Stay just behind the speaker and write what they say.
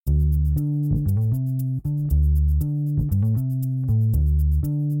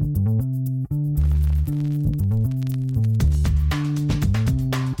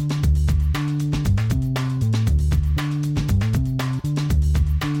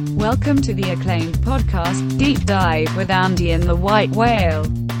Welcome to the acclaimed podcast, Deep Dive with Andy and the White Whale.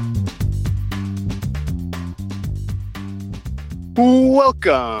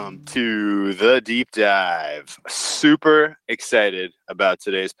 Welcome to the Deep Dive. Super excited about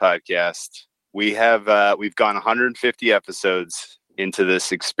today's podcast. We've gone 150 episodes into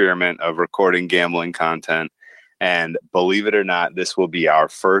this experiment of recording gambling content, and believe it or not, this will be our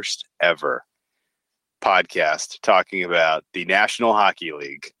first ever podcast talking about the National Hockey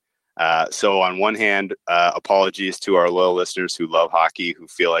League. So on one hand, apologies to our loyal listeners who love hockey, who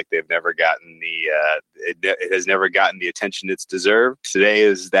feel like they've never gotten it has never gotten the attention it's deserved. Today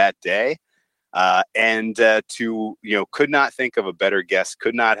is that day. Could not think of a better guest,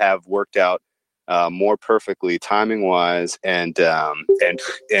 could not have worked out more perfectly timing wise and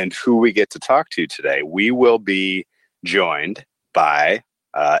who we get to talk to today. We will be joined by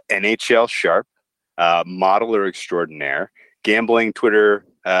NHL Sharp, modeler extraordinaire, gambling Twitter,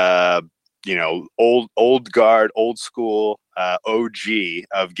 old guard, old school, OG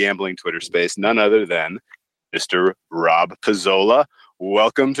of gambling Twitter space, none other than Mr. Rob Pizzola.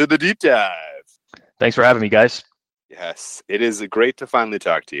 Welcome to the Deep Dive. Thanks for having me, guys. Yes, it is great to finally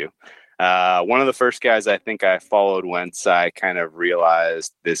talk to you. One of the first guys I think I followed once I kind of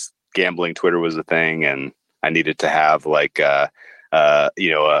realized this gambling Twitter was a thing and I needed to have a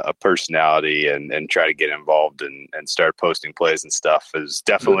personality and try to get involved and start posting plays and stuff is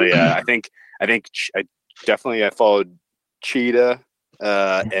definitely I followed Cheetah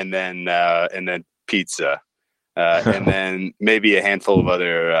and then Pizza and then maybe a handful of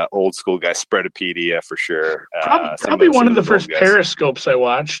other old school guys, Spreadopedia for sure. Probably one of the first Periscopes I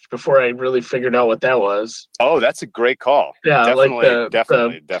watched before I really figured out what that was. Oh, that's a great call. Yeah,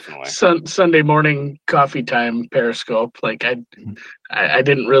 definitely. Sunday morning coffee time Periscope. Like I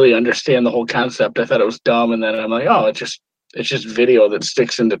didn't really understand the whole concept. I thought it was dumb, and then I'm like, oh, it's just video that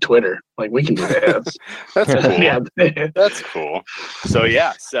sticks into Twitter. Like, we can do that. That's cool. Yeah. That's cool. So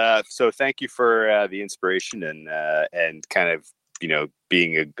yes, so thank you for the inspiration and kind of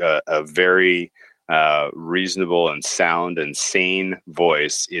being a very reasonable and sound and sane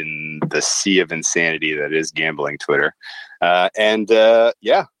voice in the sea of insanity that is gambling Twitter. Are you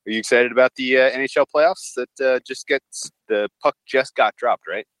excited about the NHL playoffs that the puck just got dropped,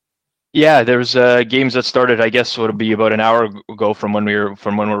 right? Yeah, there's games that started, I guess, it'll be about an hour ago from when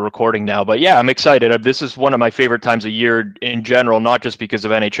we're recording now. But yeah, I'm excited. This is one of my favorite times of year in general, not just because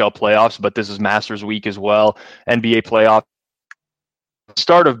of NHL playoffs, but this is Masters Week as well, NBA playoff.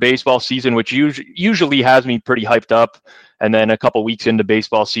 Start of baseball season, which usually has me pretty hyped up. And then a couple weeks into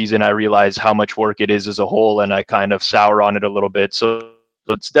baseball season, I realize how much work it is as a whole, and I kind of sour on it a little bit. So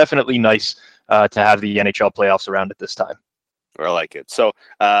it's definitely nice to have the NHL playoffs around at this time. I like it. So,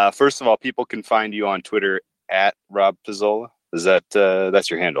 first of all, people can find you on Twitter at Rob Pizzola. Is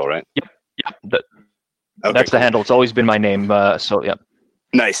that's your handle, right? Yeah. That's the handle. It's always been my name. So yeah.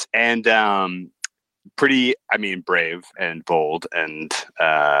 Nice. And pretty, brave and bold. And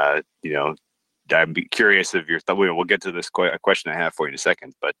I'm curious of your thought. We'll get to this question I have for you in a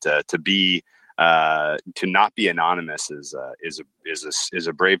second. But to not be anonymous is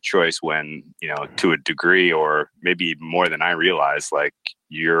a brave choice when, to a degree, or maybe more than I realize, like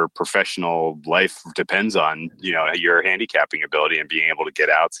your professional life depends on, your handicapping ability and being able to get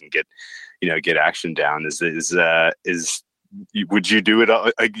outs and get action down. Would you do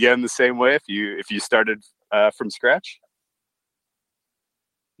it again the same way if you started from scratch?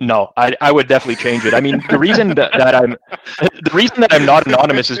 No, I would definitely change it. I mean, the reason that I'm not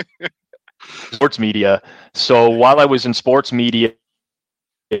anonymous is sports media. So while I was in sports media,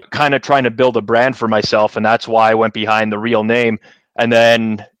 kind of trying to build a brand for myself, and that's why I went behind the real name. And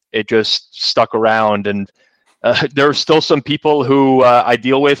then it just stuck around. And there are still some people who I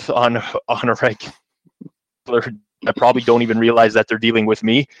deal with on a regular. I probably don't even realize that they're dealing with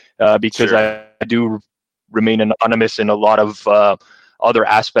me because sure. I do remain anonymous in a lot of other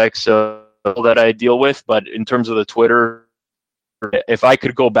aspects that I deal with. But in terms of the Twitter, if I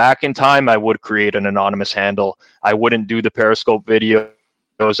could go back in time, I would create an anonymous handle. I wouldn't do the Periscope videos.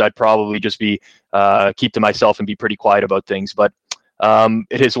 I'd probably just be keep to myself and be pretty quiet about things. But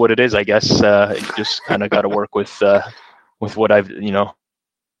it is what it is, I guess. You just kind of got to work with what I've,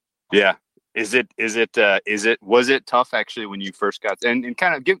 Yeah. Was it tough actually when you first got, and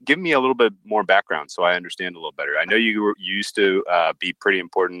kind of give me a little bit more background so I understand a little better. I know you used to be pretty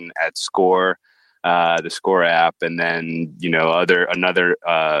important at Score, the Score app, and then a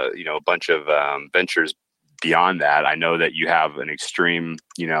bunch of ventures beyond that. I know that you have an extreme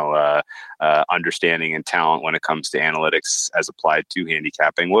understanding and talent when it comes to analytics as applied to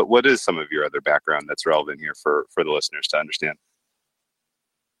handicapping. What is some of your other background that's relevant here for the listeners to understand?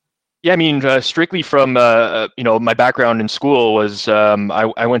 Yeah, I mean, strictly from my background in school was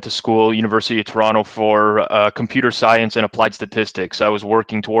I went to school, University of Toronto, for computer science and applied statistics. I was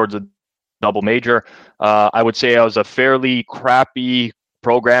working towards a double major. I would say I was a fairly crappy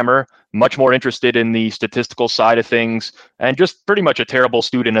programmer, much more interested in the statistical side of things, and just pretty much a terrible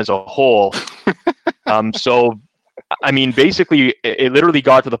student as a whole. So, I mean, basically, it literally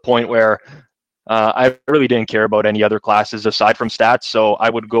got to the point where I really didn't care about any other classes aside from stats. So I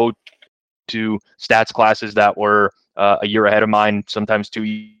would go to stats classes that were a year ahead of mine, sometimes 2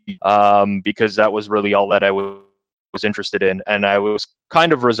 years, because that was really all that I was interested in. And I was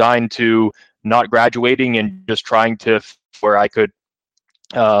kind of resigned to not graduating and just trying to where I could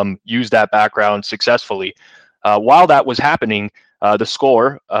use that background successfully. While that was happening, the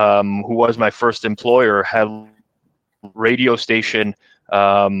Score, who was my first employer, had a radio station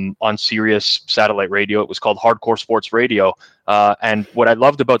on Sirius satellite radio. It was called Hardcore Sports Radio. And what I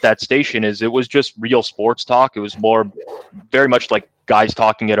loved about that station is it was just real sports talk. It was very much like guys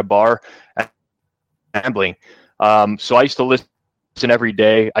talking at a bar and gambling. So I used to listen every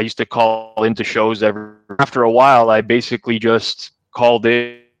day. I used to call into shows after a while. I basically just called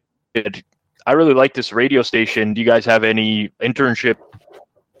in. I really like this radio station. Do you guys have any internship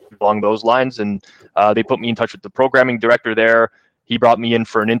along those lines? And they put me in touch with the programming director there. He brought me in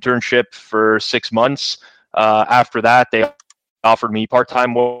for an internship for 6 months. After that, they offered me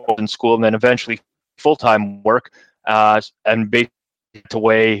part-time work in school and then eventually full-time work. And basically to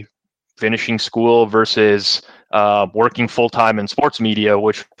weigh finishing school versus working full-time in sports media,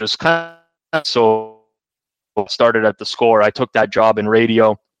 which was kind of so started at the Score. I took that job in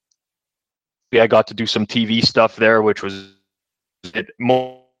radio. I got to do some TV stuff there, which was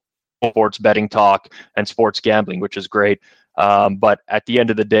more sports betting talk and sports gambling, which is great. But at the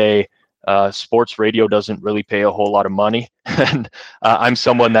end of the day, sports radio doesn't really pay a whole lot of money. And I'm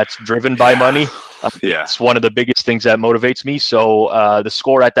someone that's driven by money. It's one of the biggest things that motivates me. So the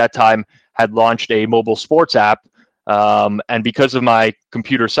Score at that time had launched a mobile sports app. And because of my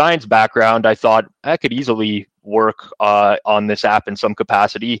computer science background, I thought I could easily work on this app in some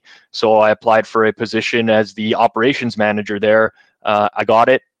capacity. So I applied for a position as the operations manager there. I got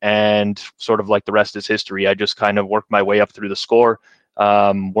it, and sort of like the rest is history. I just kind of worked my way up through the Score,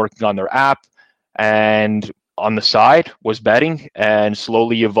 working on their app, and on the side was betting and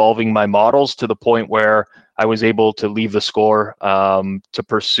slowly evolving my models to the point where I was able to leave the Score to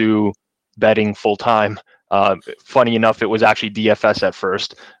pursue betting full time. Funny enough, it was actually DFS at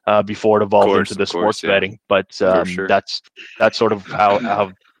first before it evolved into the sports betting. But sure. that's sort of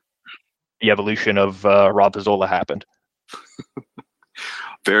how the evolution of Rob Pizzola happened.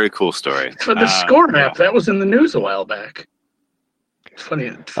 Very cool story. For the Score app, that was in the news a while back. It's funny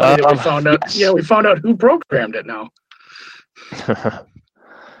that we found out. Yes. Yeah, we found out who programmed it now.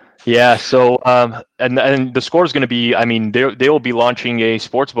 Yeah. So, and the Score is going to be. I mean, they will be launching a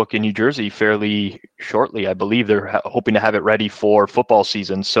sports book in New Jersey fairly shortly. I believe they're hoping to have it ready for football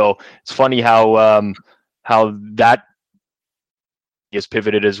season. So it's funny how that is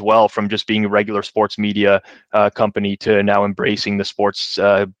pivoted as well from just being a regular sports media company to now embracing the sports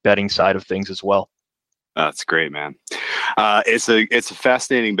betting side of things as well. That's great, man. It's a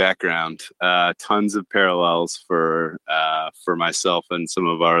fascinating background. Tons of parallels for myself and some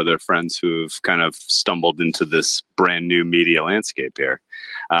of our other friends who have kind of stumbled into this brand new media landscape here.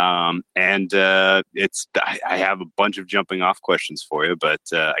 I have a bunch of jumping off questions for you, but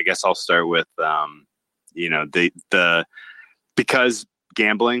I guess I'll start with because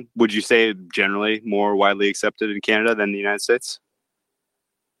gambling, would you say generally more widely accepted in Canada than the United States?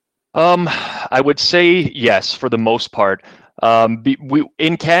 I would say yes, for the most part.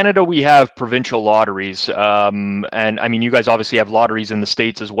 In Canada, we have provincial lotteries, and I mean, you guys obviously have lotteries in the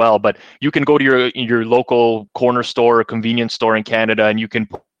States as well. But you can go to your local corner store or convenience store in Canada, and you can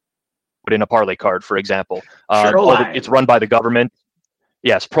put in a parlay card, for example. It's run by the government.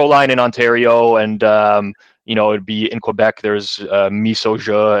 Yes, Proline in Ontario, and it'd be in Quebec. There's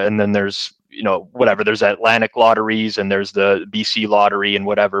Misoja, and then there's whatever. There's Atlantic Lotteries, and there's the BC Lottery, and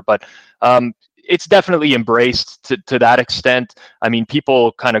whatever. But it's definitely embraced to that extent. I mean,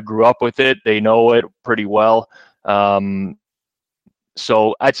 people kind of grew up with it; they know it pretty well.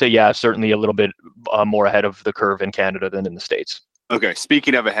 So I'd say, yeah, certainly a little bit more ahead of the curve in Canada than in the States. Okay,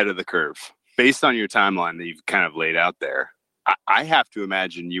 speaking of ahead of the curve, based on your timeline that you've kind of laid out there, I have to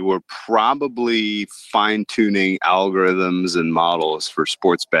imagine you were probably fine-tuning algorithms and models for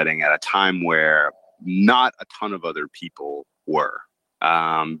sports betting at a time where not a ton of other people were.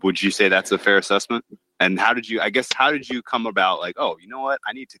 Would you say that's a fair assessment? And how did you come about like, oh, you know what?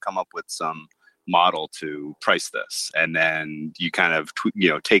 I need to come up with some model to price this, and then you kind of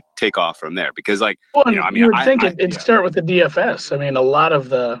take off from there, because like well, you would think it'd start with the DFS. I mean, a lot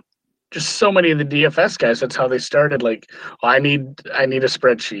of just so many of the DFS guys, that's how they started. Like, I need a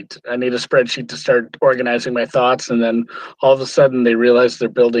spreadsheet. I need a spreadsheet to start organizing my thoughts, and then all of a sudden they realize they're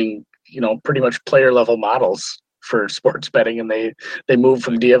building pretty much player level models for sports betting, and they move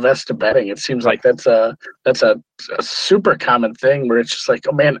from DFS to betting. It seems like that's a super common thing where it's just like,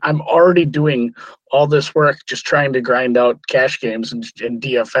 oh man, I'm already doing all this work just trying to grind out cash games in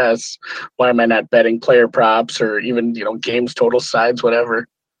DFS. Why am I not betting player props or even games, total sides, whatever?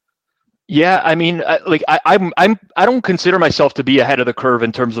 Yeah, I mean, I don't consider myself to be ahead of the curve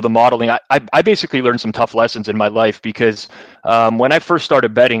in terms of the modeling. I basically learned some tough lessons in my life because when I first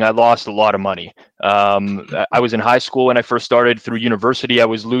started betting, I lost a lot of money. I was in high school when I first started. Through university, I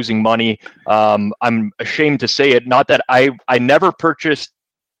was losing money. I'm ashamed to say it. Not that I never purchased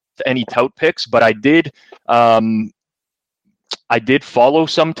any tout picks, but I did follow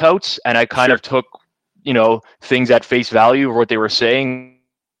some touts, and I kind of took things at face value or what they were saying.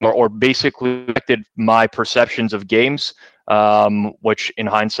 Or basically affected my perceptions of games, which in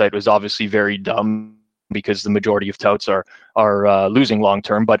hindsight was obviously very dumb because the majority of touts are losing long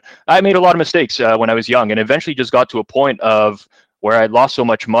term. But I made a lot of mistakes when I was young, and eventually just got to a point of where I lost so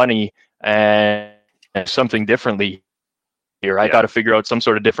much money and something differently here. I got to figure out some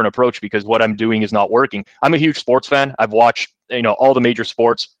sort of different approach because what I'm doing is not working. I'm a huge sports fan. I've watched all the major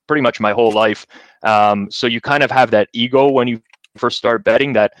sports pretty much my whole life. So you kind of have that ego when you first start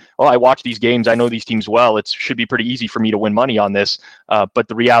betting that, I watch these games, I know these teams well, it should be pretty easy for me to win money on this, but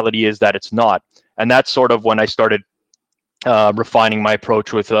the reality is that it's not. And that's sort of when I started refining my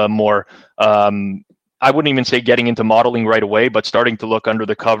approach with more I wouldn't even say getting into modeling right away, but starting to look under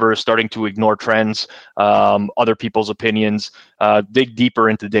the cover, starting to ignore trends, other people's opinions, dig deeper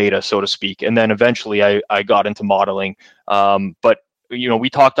into data, so to speak. And then eventually I got into modeling. But we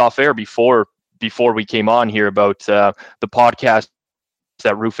talked off air before we came on here about the podcast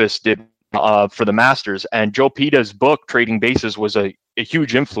that Rufus did for the Masters, and Joe Pita's book Trading Bases was a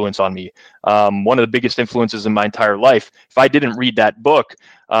huge influence on me. One of the biggest influences in my entire life. If I didn't read that book,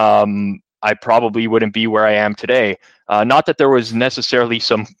 I probably wouldn't be where I am today. Not that there was necessarily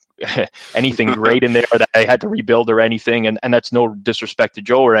some anything great in there that I had to rebuild or anything, and that's no disrespect to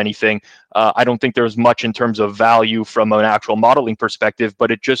Joe or anything. I don't think there was much in terms of value from an actual modeling perspective,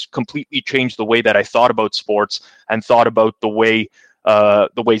 but it just completely changed the way that I thought about sports and thought about the ways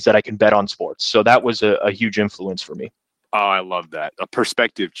that I can bet on sports. So that was a huge influence for me. Oh, I love that. A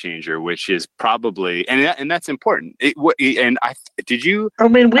perspective changer, which is probably, and that's important. I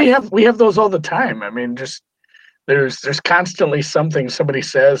mean, we have those all the time. I mean, just there's constantly something somebody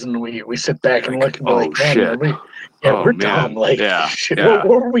says, and we sit back and look and be like, man, we're dumb. Like, shit, what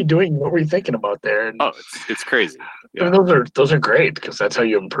were we doing? What were we thinking about there? And, it's crazy. Yeah. I mean, those are great because that's how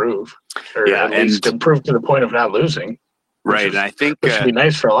you improve, or at least improve to the point of not losing. Right, and I think which would be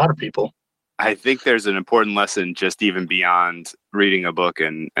nice for a lot of people. I think there's an important lesson just even beyond reading a book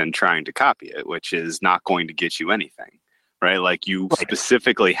and trying to copy it, which is not going to get you anything, right? Like you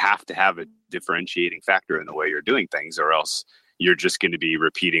specifically have to have a differentiating factor in the way you're doing things, or else you're just going to be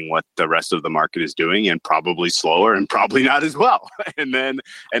repeating what the rest of the market is doing, and probably slower and probably not as well. and then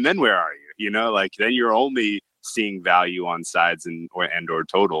where are you? Like then you're only seeing value on sides and or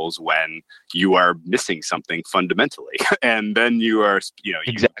totals when you are missing something fundamentally, and then you are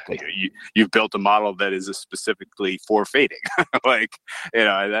you've built a model that is specifically for fading. Like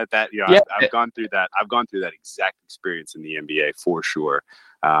I've gone through that exact experience in the NBA for sure.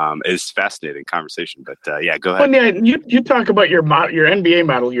 It's fascinating conversation, but go ahead. Well, yeah, you talk about your NBA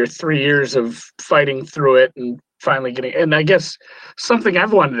model, your 3 years of fighting through it and finally getting, and I guess something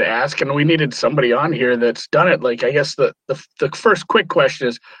I've wanted to ask, and we needed somebody on here that's done it. Like, I guess the first quick question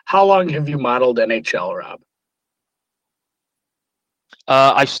is, how long have you modeled NHL, Rob?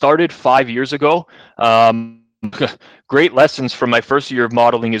 I started 5 years ago. Great lessons from my first year of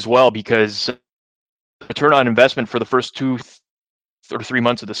modeling as well, because return on investment for the first 2 or 3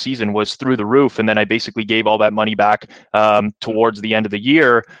 months of the season was through the roof, and then I basically gave all that money back towards the end of the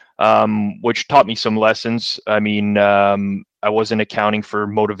year, which taught me some lessons. I mean, I wasn't accounting for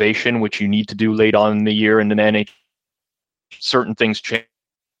motivation, which you need to do late on in the year, and then certain things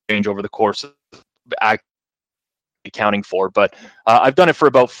change over the course of accounting for. But I've done it for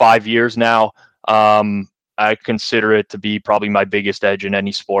about 5 years now. I consider it to be probably my biggest edge in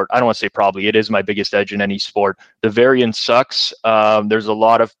any sport. I don't want to say probably, it is my biggest edge in any sport. The variance sucks. There's a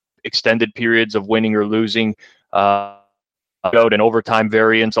lot of extended periods of winning or losing. And overtime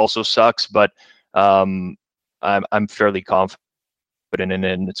variance also sucks, but I'm fairly confident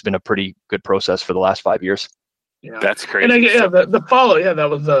and it's been a pretty good process for the last 5 years. Yeah, That's crazy. And the follow, that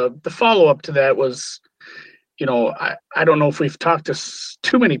was the follow up to that was, I don't know if we've talked to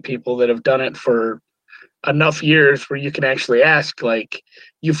too many people that have done it for enough years where you can actually ask, like,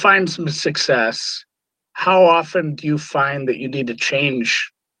 you find some success. How often do you find that you need to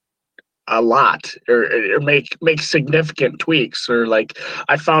change a lot or make significant tweaks, or like,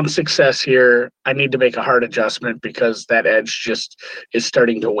 I found success here, I need to make a hard adjustment because that edge just is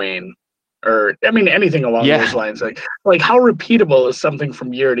starting to wane, or anything along those lines, like how repeatable is something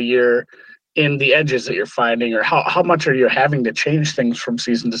from year to year in the edges that you're finding, or how much are you having to change things from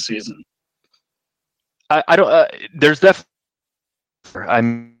season to season? I don't there's definitely,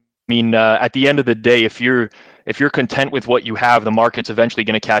 at the end of the day, if you're content with what you have, the market's eventually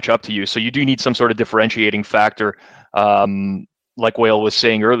going to catch up to you. So you do need some sort of differentiating factor, like Whale was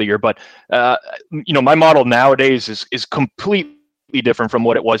saying earlier. But my model nowadays is completely different from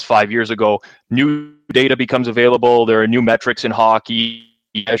what it was 5 years ago. New data becomes available. There are new metrics in hockey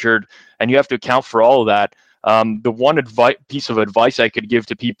measured, and you have to account for all of that. The one piece of advice I could give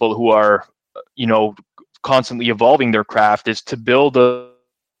to people who are, constantly evolving their craft is to build a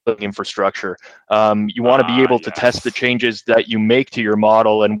infrastructure. You want to be able to test the changes that you make to your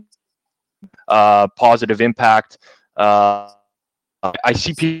model and positive impact. I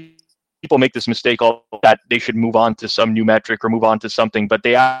see people make this mistake that they should move on to some new metric or move on to something, but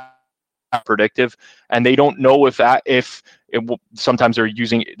they are predictive, and they don't know sometimes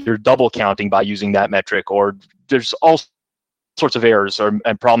they're double counting by using that metric, or there's all sorts of errors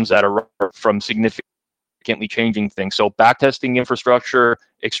and problems that are from significantly changing things. So backtesting infrastructure,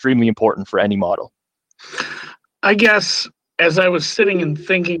 extremely important for any model. I guess as I was sitting and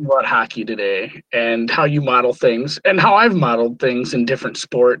thinking about hockey today and how you model things and how I've modeled things in different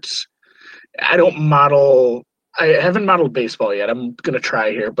sports, I haven't modeled baseball yet. I'm going to try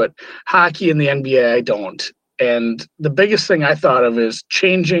here, but hockey and the NBA, I don't. And the biggest thing I thought of is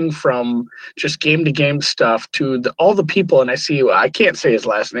changing from just game to game stuff to all the people. And I see, I can't say his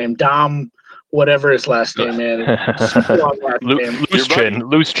last name, Dom, whatever his last name is. Loose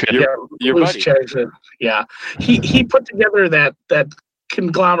chin. Yeah. He put together that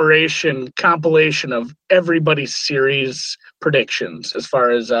compilation of everybody's series predictions as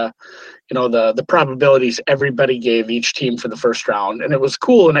far as the probabilities everybody gave each team for the first round, and it was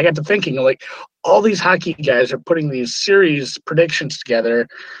cool. And I got to thinking, like, all these hockey guys are putting these series predictions together.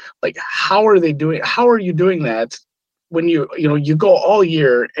 Like, how are you doing that when you go all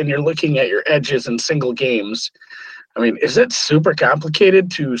year and you're looking at your edges in single games? Is it super complicated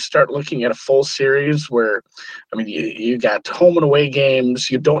to start looking at a full series where, you got home and away games,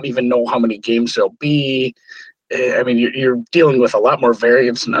 you don't even know how many games there'll be. You're dealing with a lot more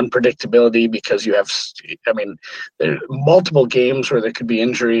variance and unpredictability because you have, there are multiple games where there could be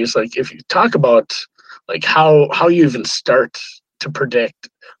injuries. Like, if you talk about like how you even start to predict,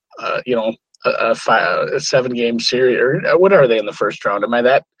 a 7-game series, or what are they in the first round? Am I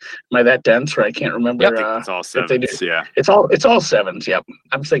that dense where I can't remember? Yep, it's all sevens. Yeah, it's all sevens. Yep,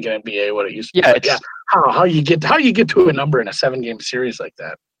 I'm thinking NBA what it used to be. How you get to a number in a 7-game series like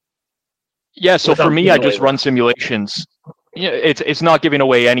that? Yeah, so for me, I just run simulations. Yeah, it's not giving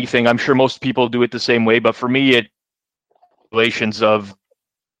away anything. I'm sure most people do it the same way, but for me, it's simulations of.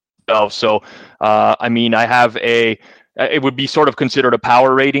 So, I have it would be sort of considered a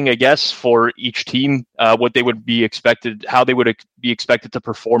power rating, I guess, for each team, what they would be expected, how they would be expected to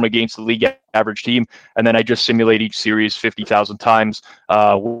perform against the league average team, and then I just simulate each series 50,000 times,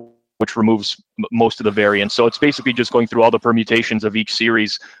 which removes most of the variance. So it's basically just going through all the permutations of each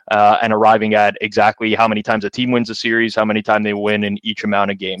series and arriving at exactly how many times a team wins a series, how many times they win in each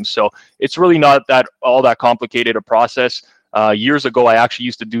amount of games. So it's really not all that complicated a process. Years ago, I actually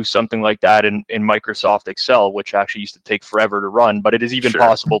used to do something like that in Microsoft Excel, which actually used to take forever to run, but it is even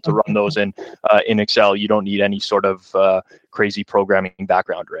possible to run those in Excel. You don't need any sort of crazy programming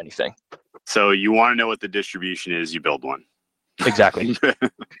background or anything. So you want to know what the distribution is, you build one. Exactly.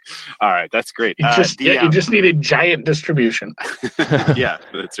 All right, that's great. You just need a giant distribution. Yeah,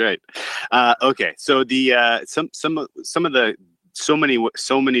 that's right. Okay, so the some of the so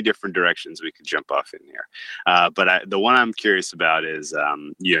many different directions we could jump off in here, but the one I'm curious about is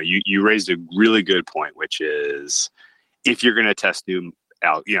you raised a really good point, which is if you're going to test new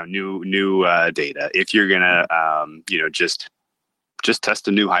data, if you're going to just test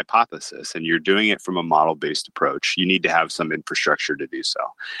a new hypothesis and you're doing it from a model-based approach, you need to have some infrastructure to do so.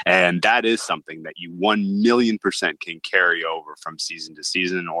 And that is something that you 1,000,000% can carry over from season to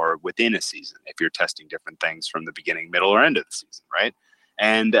season or within a season if you're testing different things from the beginning, middle, or end of the season, right?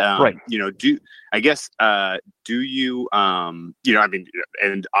 And, Right. do you, and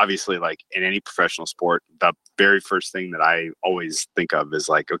obviously like in any professional sport, the very first thing that I always think of is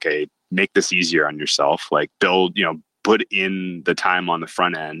like, okay, make this easier on yourself, like put in the time on the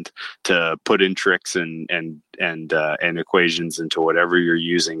front end to put in tricks and equations into whatever you're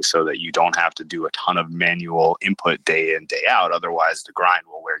using so that you don't have to do a ton of manual input day in, day out. Otherwise the grind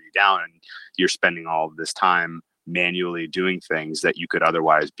will wear you down and you're spending all of this time manually doing things that you could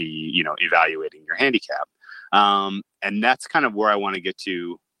otherwise be, evaluating your handicap. And that's kind of where I want to get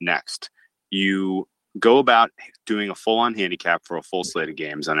to next. You go about doing a full-on handicap for a full slate of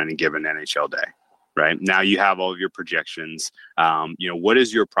games on any given NHL day. Right now you have all of your projections. What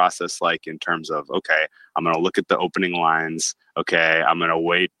is your process like in terms of, okay, I'm going to look at the opening lines. Okay. I'm going to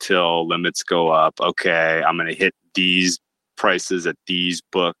wait till limits go up. Okay. I'm going to hit these prices at these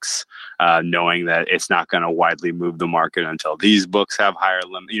books, knowing that it's not going to widely move the market until these books have higher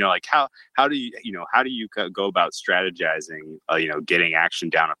limit. How do you go about strategizing, getting action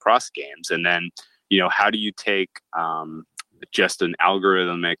down across games? And then, how do you take just an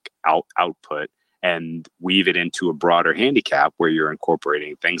algorithmic output and weave it into a broader handicap where you're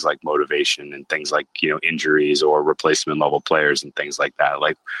incorporating things like motivation and things like, injuries or replacement level players and things like that?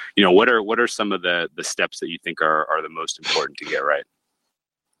 Like, what are some of the steps that you think are the most important to get right?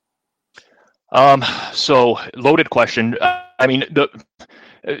 So loaded question.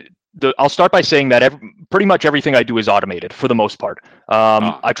 I'll start by saying that pretty much everything I do is automated for the most part.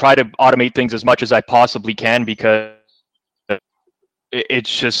 I try to automate things as much as I possibly can because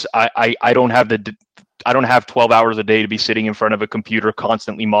it's just I don't have 12 hours a day to be sitting in front of a computer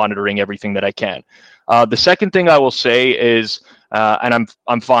constantly monitoring everything that I can. The second thing I will say is, and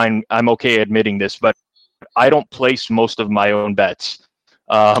I'm fine, I'm okay admitting this, but I don't place most of my own bets.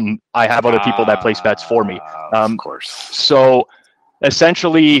 I have other people that place bets for me. Of course. So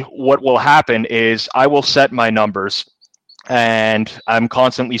essentially what will happen is I will set my numbers and I'm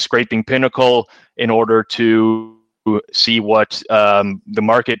constantly scraping Pinnacle in order to see what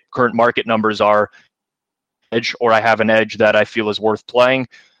the current market numbers are, or I have an edge that I feel is worth playing.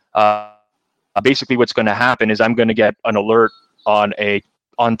 Basically what's going to happen is I'm going to get an alert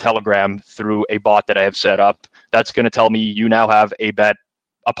on Telegram through a bot that I have set up. That's going to tell me you now have a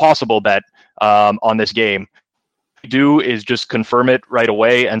possible bet on this game. What you do is just confirm it right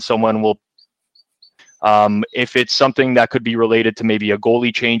away and someone will if it's something that could be related to maybe a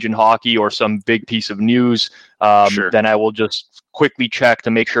goalie change in hockey or some big piece of news, Sure. Then I will just quickly check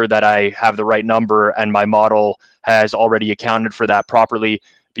to make sure that I have the right number and my model has already accounted for that properly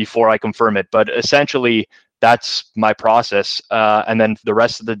before I confirm it. But essentially, that's my process. And then the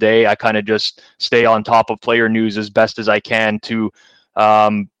rest of the day, I kind of just stay on top of player news as best as I can to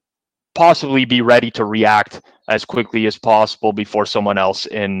possibly be ready to react as quickly as possible before someone else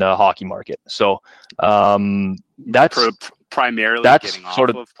in the hockey market. So that's primarily getting off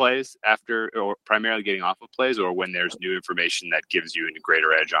of plays or when there's new information that gives you a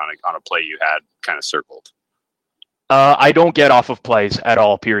greater edge on a play you had kind of circled. I don't get off of plays at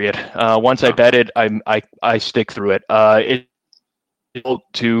all, period. Once I bet it, I stick through it. It's difficult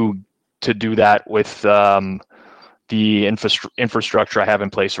to do that with the infrastructure I have in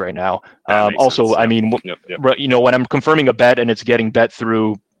place right now. Also, sense. I mean, yep. When I'm confirming a bet and it's getting bet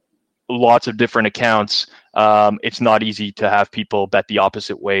through lots of different accounts, it's not easy to have people bet the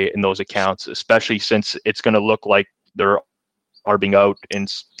opposite way in those accounts, especially since it's going to look like they're arbing out in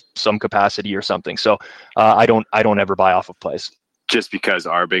some capacity or something. So I don't ever buy off of plays. Just because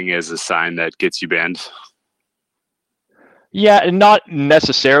arbing is a sign that gets you banned? Yeah, not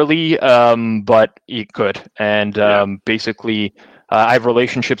necessarily, but it could. And basically, I have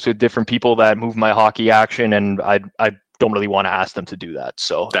relationships with different people that move my hockey action, and I don't really want to ask them to do that.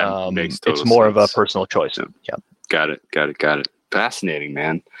 So that makes total it's more sense. of a personal choice. Yeah. Got it. Fascinating,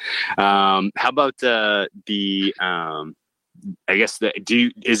 man. How about I guess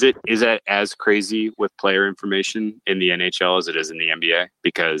is it as crazy with player information in the NHL as it is in the NBA?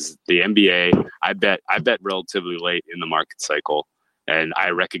 Because the NBA, I bet relatively late in the market cycle, and I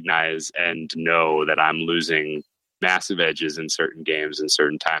recognize and know that I'm losing massive edges in certain games and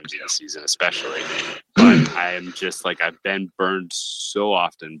certain times in the season, especially. But I am just like, I've been burned so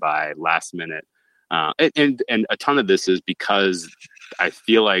often by last minute, and a ton of this is because I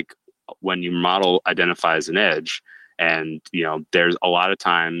feel like when your model identifies an edge. And, there's a lot of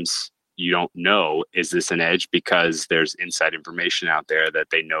times you don't know, is this an edge because there's inside information out there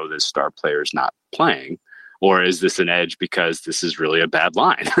that they know this star player is not playing? Or is this an edge because this is really a bad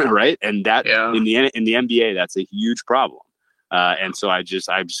line, right? And that in the NBA, that's a huge problem. And so I've just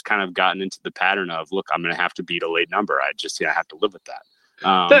kind of gotten into the pattern of, look, I'm going to have to beat a late number. I have to live with that.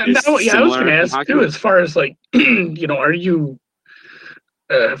 I was going to ask too, as far as like, are you,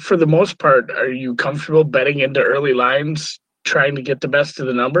 for the most part, are you comfortable betting into early lines, trying to get the best of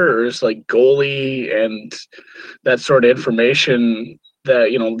the number, or is like goalie and that sort of information that,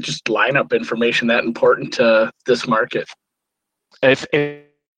 just lineup information that important to this market?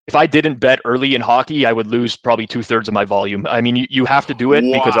 If I didn't bet early in hockey, I would lose probably 2/3 of my volume. I mean, you have to do it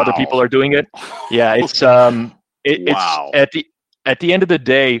because other people are doing it. Yeah, it's it's at the end of the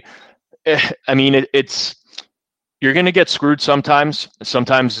day. I mean, it's you're going to get screwed sometimes.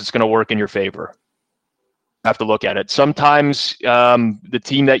 Sometimes it's going to work in your favor. You have to look at it. Sometimes the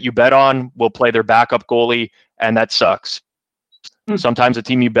team that you bet on will play their backup goalie, and that sucks. Sometimes a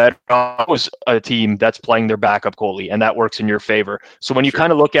team you bet on was a team that's playing their backup goalie, and that works in your favor. So when you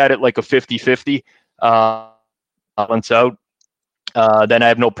kind of look at it like a 50-50 balance out, then I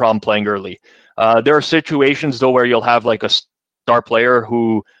have no problem playing early. There are situations, though, where you'll have like a star player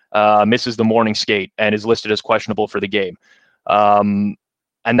who misses the morning skate and is listed as questionable for the game. And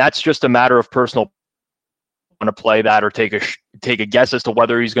that's just a matter of personal want to play that or take a guess as to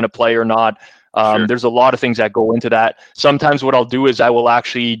whether he's going to play or not. There's a lot of things that go into that. Sometimes what I'll do is I will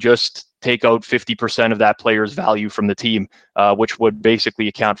actually just take out 50% of that player's value from the team, which would basically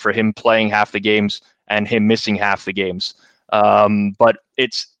account for him playing half the games and him missing half the games. But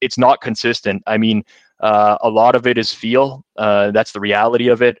it's not consistent. I mean, a lot of it is feel. That's the reality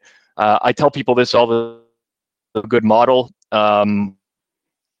of it. I tell people this all the good model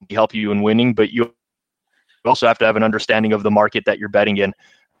help you in winning, but you also have to have an understanding of the market that you're betting in.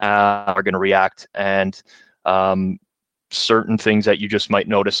 Are going to react, and certain things that you just might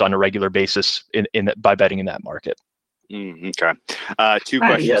notice on a regular basis by betting in that market. Okay. Two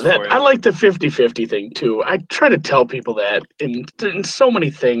questions for you. I like the 50-50 thing too. I try to tell people that in so many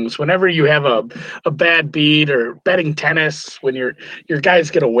things. Whenever you have a bad beat or betting tennis, when your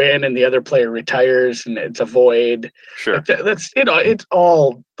guy's gonna win and the other player retires and it's a void. Sure. Like that's it's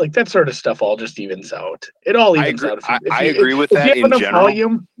all like that sort of stuff. All just evens out. It all evens out. I agree with that in general.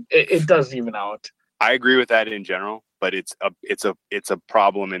 Volume, it does even out. I agree with that in general, but it's a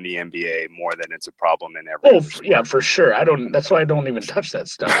problem in the NBA more than it's a problem in every. Oh yeah, for sure. That's why I don't even touch that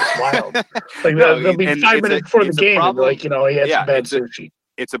stuff. It's wild. Like they'll be 5 minutes before the game, and like he had some bad searching.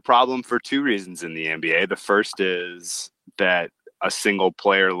 It's a problem for two reasons in the NBA. The first is that a single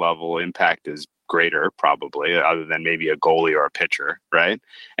player level impact is greater, probably, other than maybe a goalie or a pitcher, right?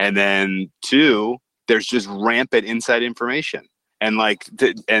 And then two, there's just rampant inside information, and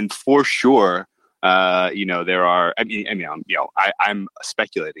and for sure. There are. I'm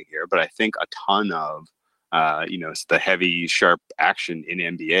speculating here, but I think a ton of, the heavy, sharp action in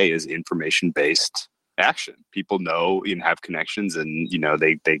NBA is information-based action. People know and have connections, and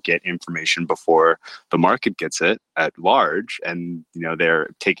they get information before the market gets it at large, and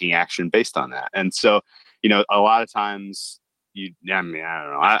they're taking action based on that. And so, a lot of times, I don't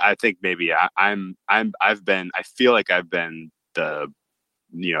know. I think maybe I feel like I've been the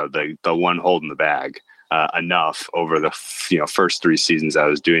one holding the bag enough over the first 3 seasons I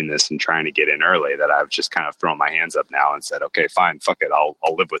was doing this and trying to get in early that I've just kind of thrown my hands up now and said, okay, fine, fuck it, I'll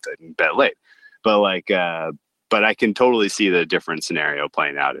live with it and bet late. But but I can totally see the different scenario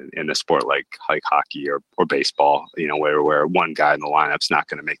playing out in a sport like hockey or baseball, where one guy in the lineup's not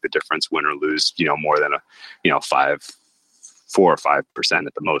going to make the difference, win or lose, more than 4 or 5%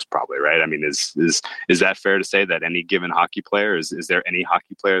 at the most, probably, right? I mean, is that fair to say that any given hockey player is there any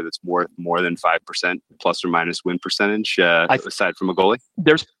hockey player that's more than 5% plus or minus win percentage aside from a goalie?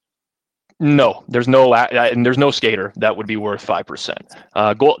 There's no skater that would be worth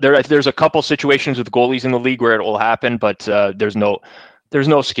 5%. There's a couple situations with goalies in the league where it will happen, but there's no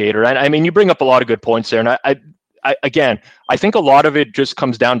skater. And I mean, you bring up a lot of good points there, and I think a lot of it just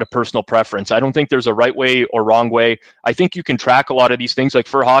comes down to personal preference. I don't think there's a right way or wrong way. I think you can track a lot of these things. Like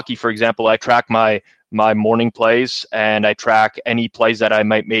for hockey, for example, I track my morning plays, and I track any plays that I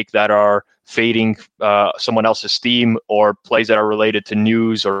might make that are fading someone else's steam, or plays that are related to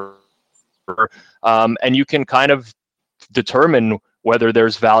news and you can kind of determine whether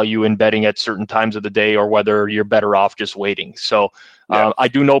there's value in betting at certain times of the day or whether you're better off just waiting. So I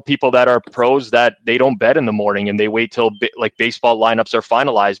do know people that are pros that they don't bet in the morning and they wait till baseball lineups are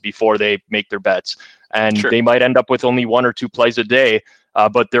finalized before they make their bets. And they might end up with only 1 or 2 plays a day,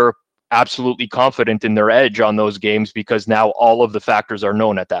 but they're absolutely confident in their edge on those games because now all of the factors are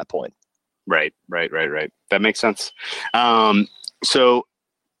known at that point. Right. That makes sense. So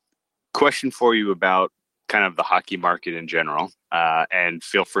question for you about kind of the hockey market in general, and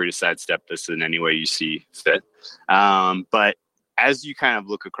feel free to sidestep this in any way you see fit. But as you kind of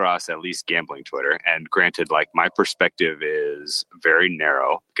look across at least gambling Twitter, and granted, like my perspective is very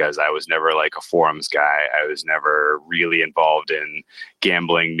narrow because I was never like a forums guy. I was never really involved in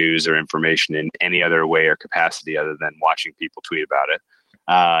gambling news or information in any other way or capacity other than watching people tweet about it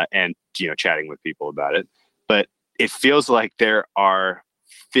and, chatting with people about it. But it feels like there are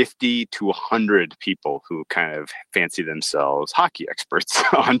 50 to 100 people who kind of fancy themselves hockey experts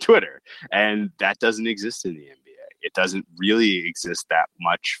on Twitter. And that doesn't exist in the NBA. It doesn't really exist that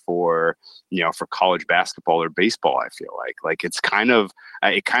much for college basketball or baseball. I feel like it kind of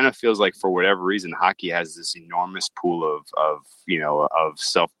feels like for whatever reason, hockey has this enormous pool of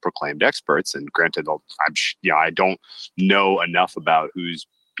self-proclaimed experts. And granted, I don't know enough about who's,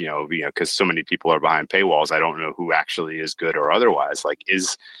 because so many people are behind paywalls. I don't know who actually is good or otherwise. Like,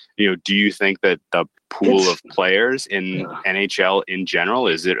 do you think that the pool of players in NHL in general,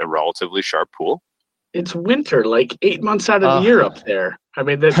 is it a relatively sharp pool? It's winter, like 8 months out of the year up there. I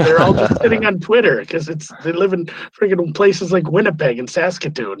mean, they're all just sitting on Twitter because they live in freaking places like Winnipeg and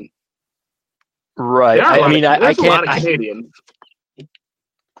Saskatoon. Right. There's a lot of Canadians.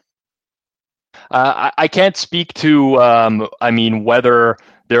 I can't speak to, whether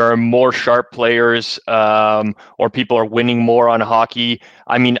there are more sharp players or people are winning more on hockey.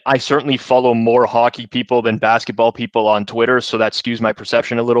 I mean, I certainly follow more hockey people than basketball people on Twitter, so that skews my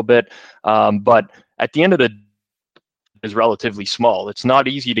perception a little bit. But at the end of the day, is relatively small. It's not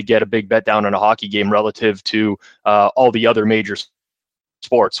easy to get a big bet down on a hockey game relative to all the other major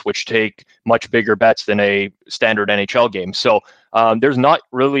sports, which take much bigger bets than a standard NHL game. So there's not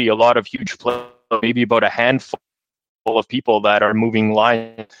really a lot of huge players, maybe about a handful of people that are moving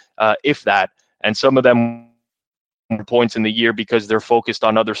line, if that, and some of them points in the year because they're focused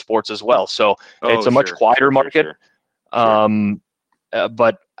on other sports as well. So it's a much quieter market.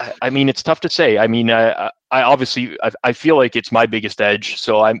 But I mean, it's tough to say. I mean, I obviously feel like it's my biggest edge.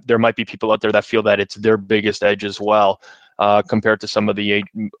 So there might be people out there that feel that it's their biggest edge as well, compared to some of the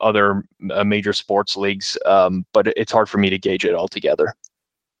other major sports leagues. But it's hard for me to gauge it altogether.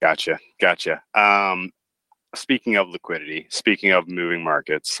 Gotcha. Speaking of liquidity, speaking of moving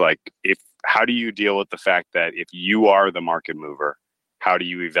markets, how do you deal with the fact that if you are the market mover, how do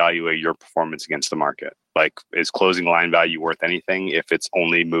you evaluate your performance against the market? Like, is closing line value worth anything if it's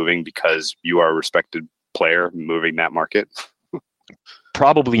only moving because you are a respected player moving that market?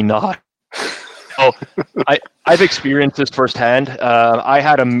 Probably not. Oh, I've experienced this firsthand. I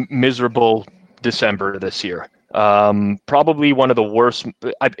had a miserable December this year. Probably one of the worst.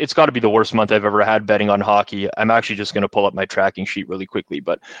 It's got to be the worst month I've ever had betting on hockey. I'm actually just going to pull up my tracking sheet really quickly,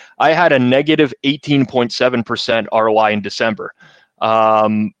 but I had a negative 18.7% ROI in December.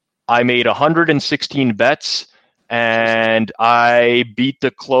 I made 116 bets and I beat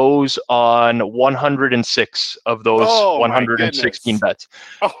the close on 106 of those 116 bets.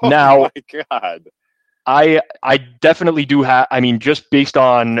 Now, my God. I definitely do have, just based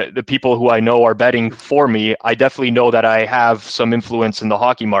on the people who I know are betting for me, I definitely know that I have some influence in the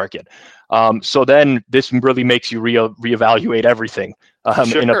hockey market. So then this really makes you reevaluate everything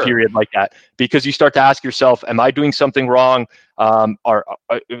in a period like that, because you start to ask yourself, am I doing something wrong? Are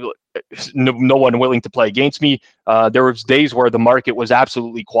no one willing to play against me? There was days where the market was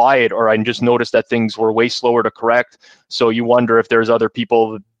absolutely quiet, or I just noticed that things were way slower to correct. So you wonder if there's other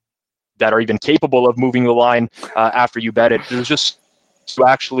people that are even capable of moving the line after you bet it. There's just to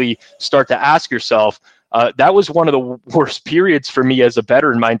actually start to ask yourself. That was one of the worst periods for me as a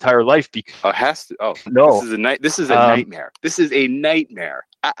bettor in my entire life. Because no, this is a nightmare. This is a nightmare.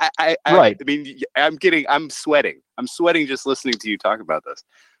 Right. I mean, I'm sweating. I'm sweating just listening to you talk about this.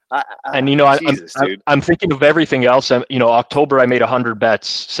 I'm thinking of everything else. October I made 100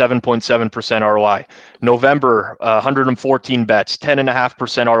 bets, 7.7% ROI. November, 114 bets,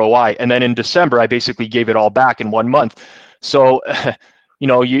 10.5% ROI. And then in December, I basically gave it all back in 1 month. So,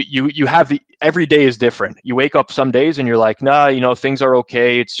 you have every day is different. You wake up some days and you're like, nah, things are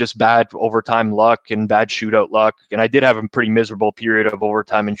okay. It's just bad overtime luck and bad shootout luck. And I did have a pretty miserable period of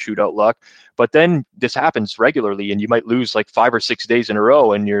overtime and shootout luck. But then this happens regularly and you might lose like 5 or 6 days in a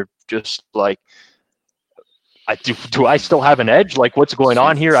row. And you're just like, do I still have an edge? Like, what's going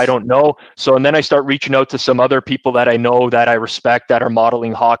on here? I don't know. So, and then I start reaching out to some other people that I know that I respect that are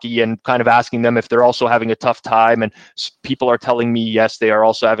modeling hockey and kind of asking them if they're also having a tough time. And people are telling me, yes, they are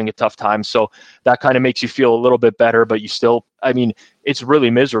also having a tough time. So that kind of makes you feel a little bit better, but you still, it's really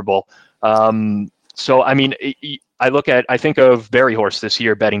miserable. I think of Barry Horse this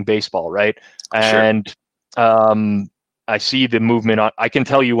year betting baseball, right? And, I see the movement I can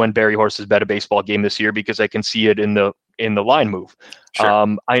tell you when Barry Horse has bet a baseball game this year because I can see it in in the line move.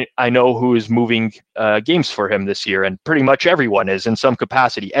 Sure. I know who is moving games for him this year, and pretty much everyone is in some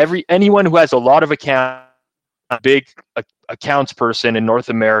capacity. Anyone who has a lot of big accounts person in North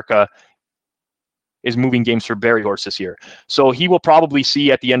America is moving games for Barry Horse this year. So he will probably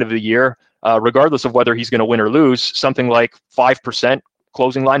see at the end of the year, regardless of whether he's going to win or lose, something like 5%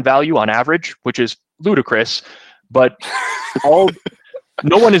 closing line value on average, which is ludicrous. But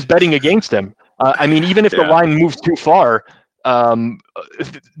no one is betting against him. I mean, even if the line moves too far,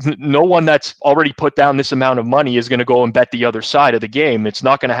 no one that's already put down this amount of money is going to go and bet the other side of the game. It's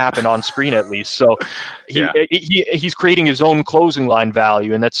not going to happen on screen, at least. So he's creating his own closing line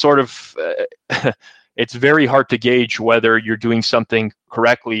value, and that's sort of it's very hard to gauge whether you're doing something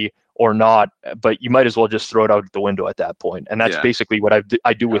correctly or not, but you might as well just throw it out the window at that point. And that's basically what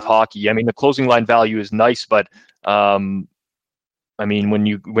I do with hockey. I mean, the closing line value is nice, but I mean, when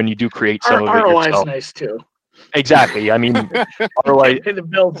you do create some of it ROI yourself, is nice too. Exactly. I mean, ROI. Pay the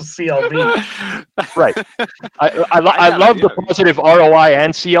bill to CLV. Right. I love the positive ROI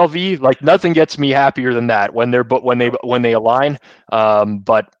and CLV. Like nothing gets me happier than that when they align.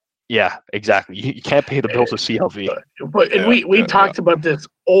 But yeah, exactly. You can't pay the bill to CLV. But we talked about this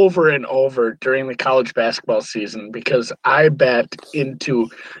over and over during the college basketball season because I bet into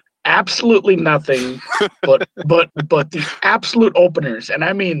absolutely nothing but the absolute openers. And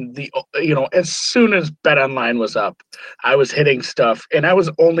I mean as soon as BetOnline was up, I was hitting stuff, and I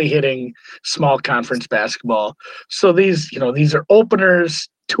was only hitting small conference basketball. So these are openers,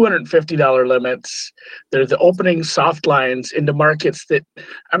 $250 limits. They're the opening soft lines into markets that,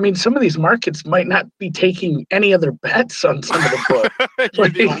 I mean, some of these markets might not be taking any other bets on some of the book.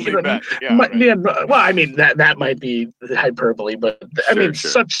 Well, I mean, that might be hyperbole, but I mean,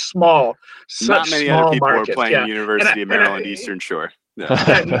 such small not many other people markets. are playing University of Maryland Eastern Shore.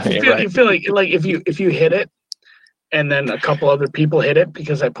 You feel like if you hit it, and then a couple other people hit it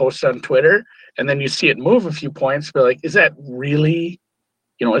because I post on Twitter, and then you see it move a few points, but like, is that really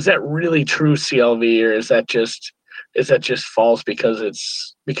true CLV, or is that just false because it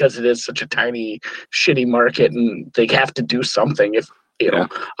is such a tiny, shitty market, and they have to do something if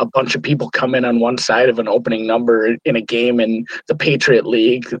a bunch of people come in on one side of an opening number in a game in the Patriot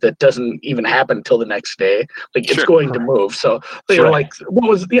League that doesn't even happen until the next day. Like it's going to move. So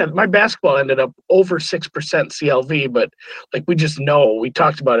my basketball ended up over 6% CLV, but like we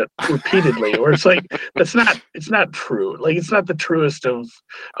talked about it repeatedly, where it's like it's not true. Like it's not the truest of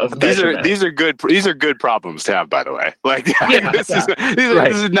these are good problems to have, by the way. Like this is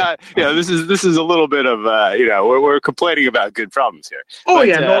not this is a little bit of we're complaining about good problems here.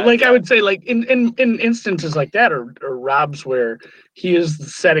 I would say like in instances like that or Rob's where he is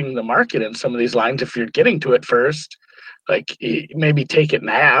setting the market in some of these lines, if you're getting to it first, like maybe take it in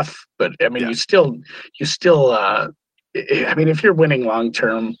half, but I mean you still I mean if you're winning long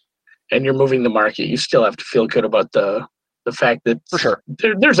term and you're moving the market, you still have to feel good about the fact that for sure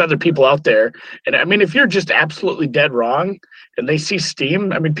there's other people out there. And I mean if you're just absolutely dead wrong and they see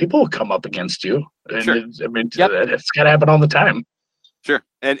steam, I mean people will come up against you. And it's gotta happen all the time. Sure.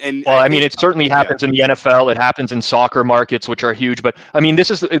 And well, I mean, it certainly happens in the NFL. It happens in soccer markets, which are huge. But I mean, this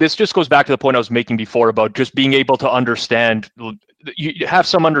just goes back to the point I was making before about just being able to understand. You have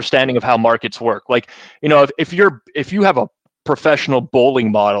some understanding of how markets work. Like, if you have a professional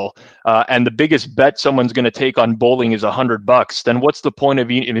bowling model and the biggest bet someone's going to take on bowling is $100, then what's the point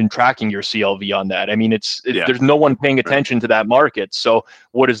of even tracking your CLV on that? I mean, there's no one paying attention to that market. So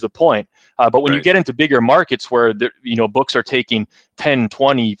what is the point? But when you get into bigger markets where books are taking $10,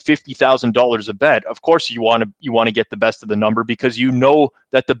 $20, $50,000 a bet, of course you want to get the best of the number because you know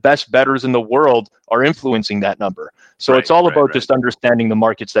that the best bettors in the world are influencing that number. So it's all about just understanding the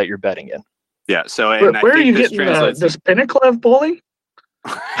markets that you're betting in. Yeah. So where are you getting this pinnacle of bowling?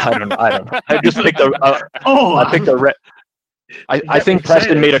 I don't know. I just picked I picked a red. I think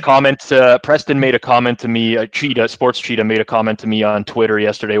Preston made a comment to me. Sports Cheetah made a comment to me on Twitter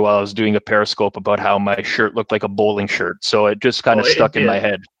yesterday while I was doing a Periscope about how my shirt looked like a bowling shirt. So it just kind of stuck in my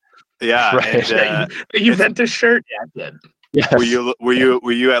head. Yeah. Right. And, you meant this shirt? Yeah, I did. Yes. Were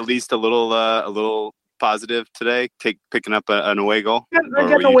you at least a little positive today, picking up an away goal, or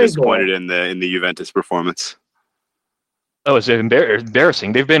were you disappointed in the Juventus performance? Oh, it's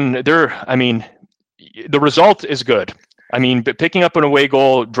embarrassing. I mean, the result is good. I mean, picking up an away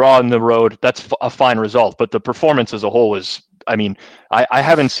goal, draw on the road, that's a fine result. But the performance as a whole was, I mean, I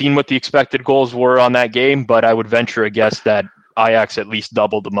haven't seen what the expected goals were on that game, but I would venture a guess that Ajax at least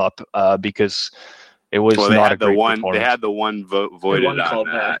doubled them up because It was well, not a great They performance. had the one vote voided one on called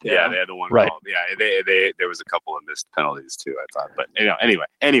that. back, Yeah, they had the one Right. called. Yeah, they there was a couple of missed penalties too, I thought. But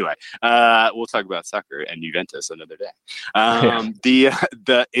anyway, we'll talk about soccer and Juventus another day.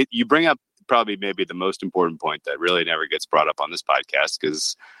 You bring up probably maybe the most important point that really never gets brought up on this podcast,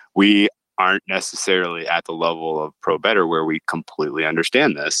 because we aren't necessarily at the level of pro bettor where we completely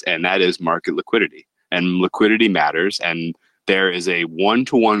understand this, and that is market liquidity. And liquidity matters, and there is a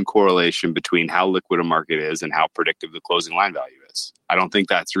 1-to-1 correlation between how liquid a market is and how predictive the closing line value is. I don't think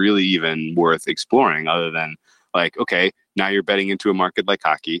that's really even worth exploring, other than like, okay, now you're betting into a market like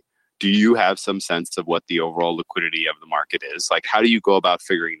hockey. Do you have some sense of what the overall liquidity of the market is? Like, how do you go about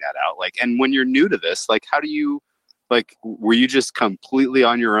figuring that out? Like, and when you're new to this, like, how do you, like, were you just completely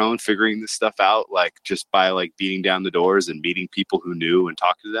on your own figuring this stuff out, like just by like beating down the doors and meeting people who knew and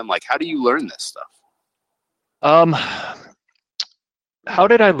talking to them? Like, how do you learn this stuff? How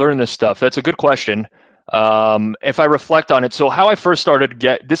did I learn this stuff? That's a good question. If I reflect on it, so how I first started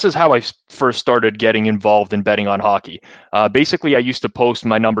this is how I first started getting involved in betting on hockey. Basically, I used to post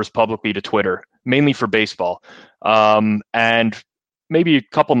my numbers publicly to Twitter, mainly for baseball. And maybe a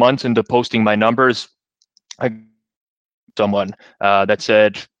couple months into posting my numbers, I got someone that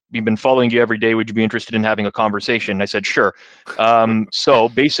said, "We've been following you every day. Would you be interested in having a conversation?" I said, "Sure." So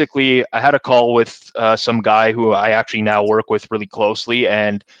basically, I had a call with some guy who I actually now work with really closely,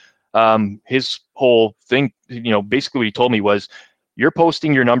 and his whole thing, basically what he told me was, "You're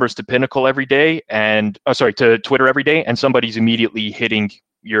posting your numbers to Pinnacle every day, and to Twitter every day, and somebody's immediately hitting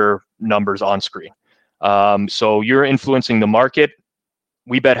your numbers on screen. So you're influencing the market.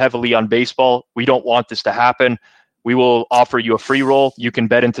 We bet heavily on baseball. We don't want this to happen. We will offer you a free roll. You can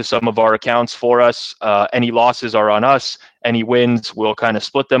bet into some of our accounts for us. Any losses are on us. Any wins, we'll kind of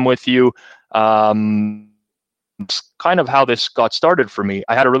split them with you." It's kind of how this got started for me.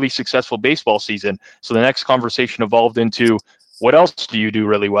 I had a really successful baseball season. So the next conversation evolved into, "What else do you do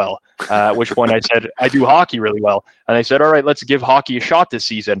really well?" At which point I said, "I do hockey really well." And they said, "All right, let's give hockey a shot this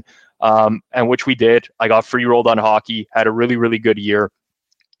season." And which we did. I got free rolled on hockey, had a really, really good year.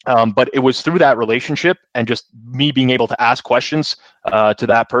 But it was through that relationship and just me being able to ask questions to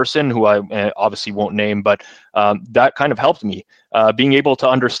that person, who I obviously won't name, but that kind of helped me. Being able to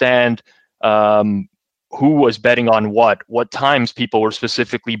understand who was betting on what times people were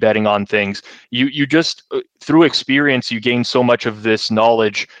specifically betting on things. You just, through experience, you gain so much of this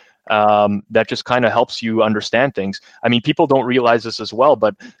knowledge that just kind of helps you understand things. I mean, people don't realize this as well,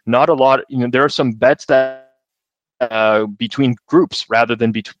 but not a lot, there are some bets that between groups rather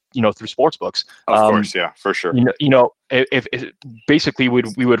than through sports books. Of course, yeah, for sure. If basically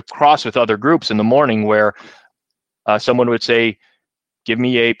we would cross with other groups in the morning where someone would say, "Give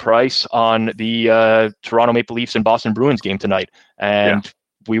me a price on the Toronto Maple Leafs and Boston Bruins game tonight," and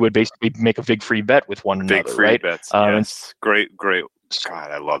we would basically make a big free bet with one another. Big free right? bets. Yes, great.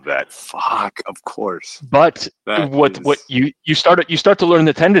 God, I love that. Fuck, of course. But what you start to learn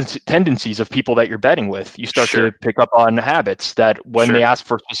the tendencies of people that you're betting with. You start to pick up on habits that when they ask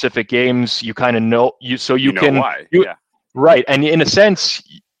for specific games, you kind of know you can know why. Right, and in a sense,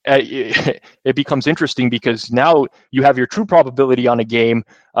 it becomes interesting because now you have your true probability on a game,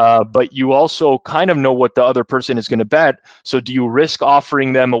 but you also kind of know what the other person is going to bet. So do you risk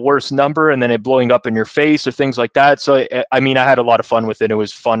offering them a worse number and then it blowing up in your face or things like that? So, I mean, I had a lot of fun with it. It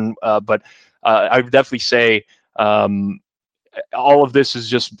was fun, but I would definitely say all of this is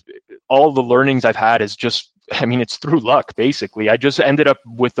just, all the learnings I've had is just, I mean, it's through luck, basically. I just ended up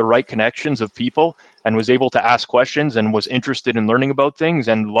with the right connections of people and was able to ask questions and was interested in learning about things.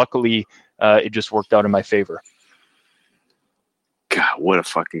 And luckily, it just worked out in my favor. God, what a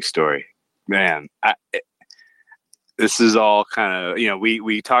fucking story, man. This is all kind of,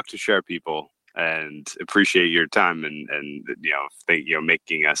 we talk to share people and appreciate your time and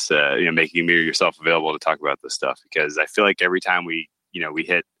making us, making me or yourself available to talk about this stuff, because I feel like every time we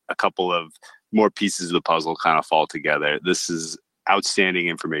hit a couple of more pieces of the puzzle kind of fall together. This is outstanding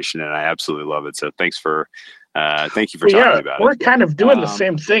information, and I absolutely love it. So thank you for talking about it. We're kind of doing the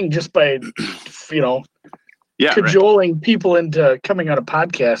same thing just by, cajoling people into coming on a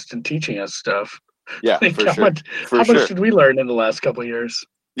podcast and teaching us stuff. Yeah, like for how much did we learn in the last couple of years?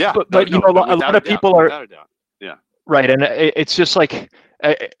 Yeah, but a lot of people are right, and it's just like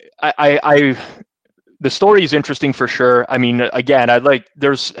I the story is interesting for sure. I mean, again,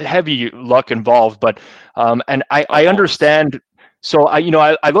 there's heavy luck involved, but and I understand. So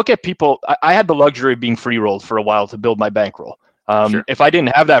I look at people. I had the luxury of being free rolled for a while to build my bankroll. If I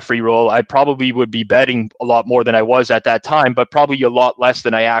didn't have that free roll, I probably would be betting a lot more than I was at that time, but probably a lot less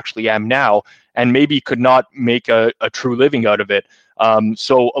than I actually am now, and maybe could not make a true living out of it.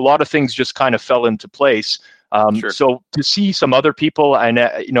 So a lot of things just kind of fell into place. Sure. So to see some other people, and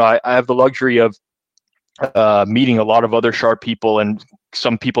I have the luxury of meeting a lot of other sharp people, and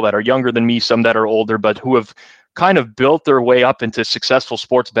some people that are younger than me, some that are older, but who have kind of built their way up into successful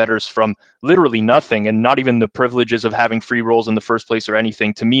sports bettors from literally nothing, and not even the privileges of having free rolls in the first place or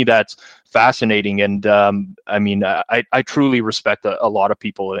anything. To me, that's fascinating. And I truly respect a lot of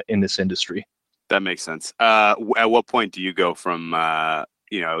people in this industry. That makes sense. At what point do you go from,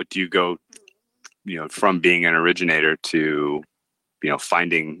 from being an originator to,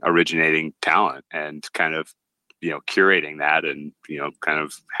 finding originating talent and kind of, curating that and, kind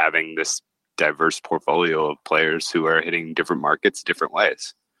of having this diverse portfolio of players who are hitting different markets different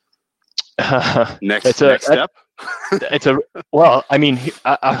ways? Next step.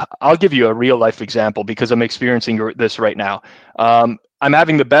 I'll give you a real life example because I'm experiencing this right now. I'm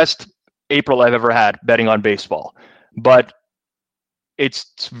having the best April I've ever had betting on baseball, but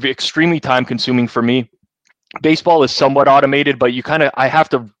it's extremely time consuming for me. Baseball is somewhat automated, but I have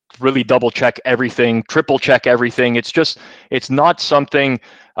to really double check everything, triple check everything. It's not something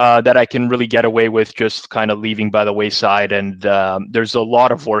that I can really get away with just kind of leaving by the wayside. And there's a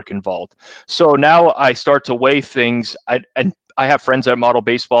lot of work involved. So now I start to weigh things. I have friends that model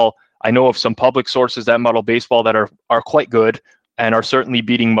baseball. I know of some public sources that model baseball that are quite good and are certainly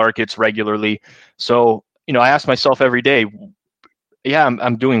beating markets regularly. So, I ask myself every day, yeah,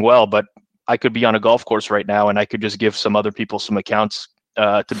 I'm doing well, but I could be on a golf course right now and I could just give some other people some accounts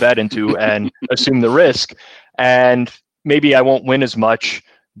to bet into and assume the risk. And maybe I won't win as much,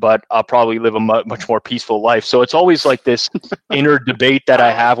 but I'll probably live a much more peaceful life. So it's always like this inner debate that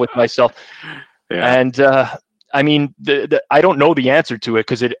I have with myself. Yeah. And I don't know the answer to it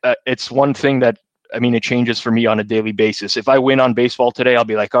because it's one thing that, it changes for me on a daily basis. If I win on baseball today, I'll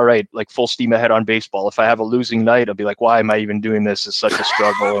be like, all right, like full steam ahead on baseball. If I have a losing night, I'll be like, why am I even doing this? It's such a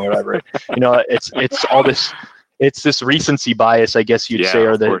struggle or whatever. It's all this, it's this recency bias, I guess you'd say,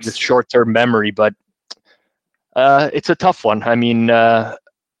 or the short-term memory, but it's a tough one.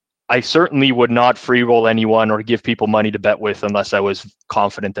 I certainly would not free roll anyone or give people money to bet with unless I was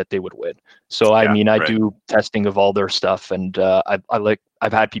confident that they would win. So, I do testing of all their stuff, and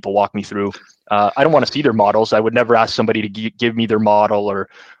I've had people walk me through. I don't want to see their models. I would never ask somebody to give me their model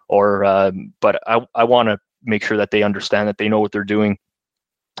but I want to make sure that they understand that they know what they're doing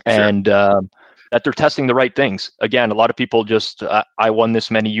and that they're testing the right things. Again, a lot of people just, I won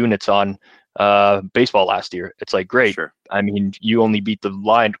this many units on baseball last year. It's like, great. Sure. You only beat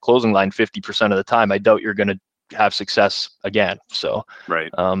the closing line 50% of the time. I doubt you're going to have success again. So,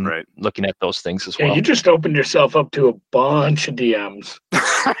 looking at those things as well. You just opened yourself up to a bunch of DMs.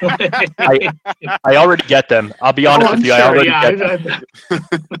 I already get them. I'll be honest with you. Sure, I already get them.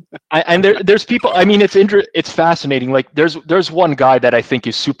 And there's people. It's fascinating. Like there's one guy that I think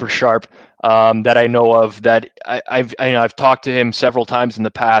is super sharp that I know of that I've talked to him several times in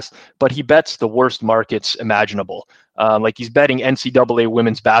the past, but he bets the worst markets imaginable. Like he's betting NCAA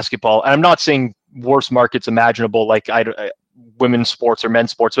women's basketball, and I'm not saying worst markets imaginable like women's sports or men's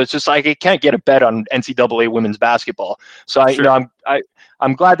sports, but it's just like I can't get a bet on NCAA women's basketball. So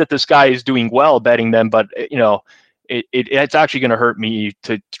I'm glad that this guy is doing well betting them, but it's actually going to hurt me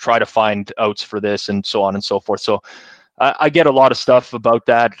to try to find outs for this and so on and so forth. So I get a lot of stuff about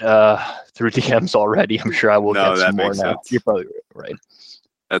that through DMs already. I'm sure I will get some more now. Sense. You're probably right.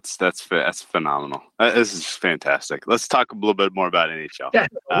 That's phenomenal. This is fantastic. Let's talk a little bit more about NHL. Yeah.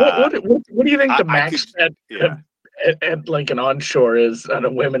 What do you think the max at like an onshore is on a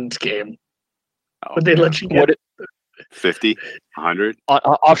women's game? Would they let you get 50, 100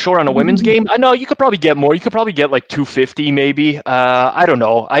 offshore on a women's game? I know you could probably get more. You could probably get like 250 maybe. I don't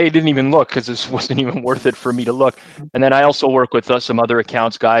know. I didn't even look because this wasn't even worth it for me to look. And then I also work with some other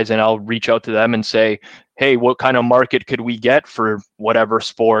accounts guys, and I'll reach out to them and say, hey, what kind of market could we get for whatever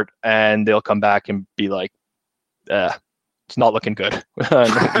sport? And they'll come back and be like, it's not looking good.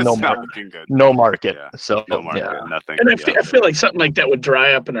 No market. Yeah. So no market, nothing. And I feel like something like that would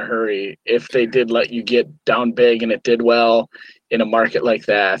dry up in a hurry if they did let you get down big and it did well in a market like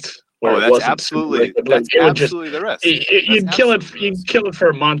that. That's absolutely the risk. You'd kill it for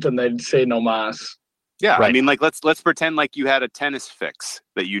a month and they'd say no mas. Yeah, right. Let's pretend like you had a tennis fix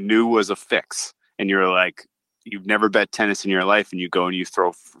that you knew was a fix, and you're like, you've never bet tennis in your life, and you go and you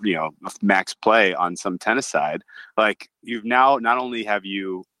throw, max play on some tennis side. Like you've now, not only have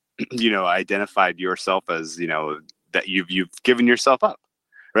you, identified yourself as, that you've given yourself up,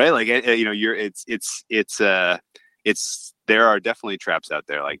 right? Like, there are definitely traps out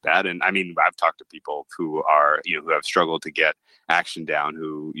there like that. And I've talked to people who are, who have struggled to get action down,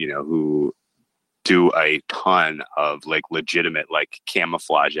 who do a ton of like legitimate like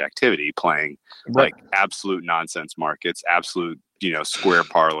camouflage activity, playing like absolute nonsense markets, absolute square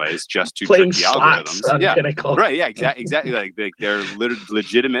parlays just to trick the algorithms. Yeah, right. Yeah, exactly. Like they're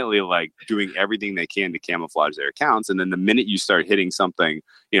legitimately like doing everything they can to camouflage their accounts, and then the minute you start hitting something,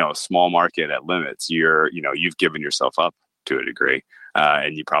 a small market at limits, you've given yourself up to a degree,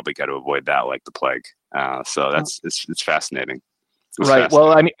 and you probably got to avoid that like the plague. So it's fascinating. Right.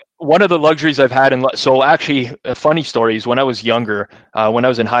 Well, I mean, one of the luxuries I've had, so actually, funny stories. When I was younger, when I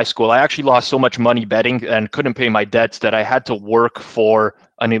was in high school, I actually lost so much money betting and couldn't pay my debts that I had to work for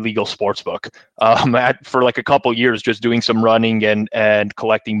an illegal sports book for like a couple years, just doing some running and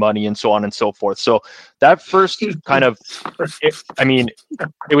collecting money and so on and so forth. So that first kind of,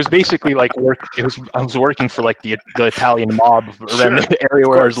 it was basically like work. I was working for like the Italian mob around the area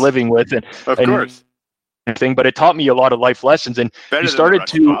where I was living with, and of course. Thing, but it taught me a lot of life lessons, and Better you started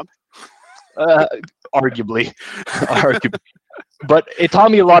to arguably, but it taught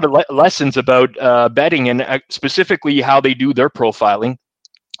me a lot of lessons about betting and specifically how they do their profiling.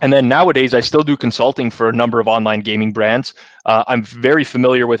 And then nowadays, I still do consulting for a number of online gaming brands. I'm very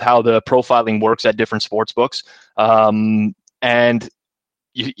familiar with how the profiling works at different sports books, and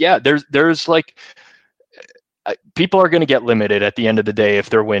there's like. People are going to get limited at the end of the day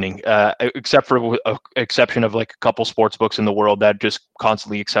if they're winning, except for exception of like a couple sports books in the world that just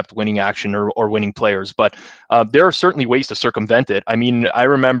constantly accept winning action or winning players. But there are certainly ways to circumvent it. I mean, I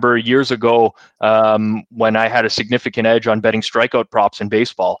remember years ago when I had a significant edge on betting strikeout props in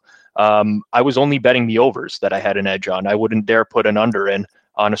baseball. I was only betting the overs that I had an edge on. I wouldn't dare put an under in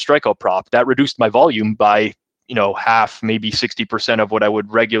on a strikeout prop. That reduced my volume by half, maybe 60% of what I would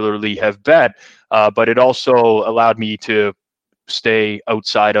regularly have bet. But it also allowed me to stay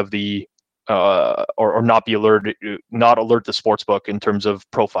outside of the or not be alerted, not alert the sportsbook in terms of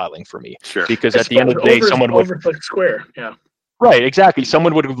profiling for me. Sure. Because at the end of the day, someone would overclick square. Yeah. Right, exactly.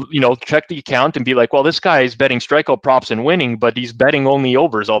 Someone would, check the account and be like, well, this guy is betting strikeout props and winning, but he's betting only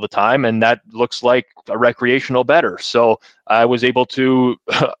overs all the time, and that looks like a recreational bettor. So I was able to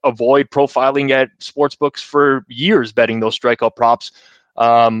avoid profiling at sportsbooks for years, betting those strikeout props.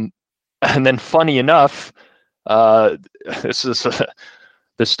 And then funny enough, this is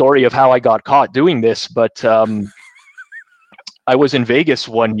the story of how I got caught doing this, but I was in Vegas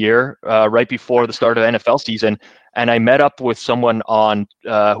one year, right before the start of the NFL season, and I met up with someone on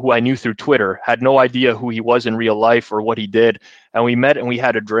who I knew through Twitter, had no idea who he was in real life or what he did. And we met and we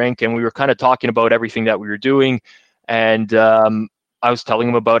had a drink and we were kind of talking about everything that we were doing. And I was telling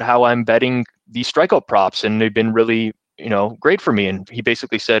him about how I'm betting these strikeout props and they've been really, great for me. And he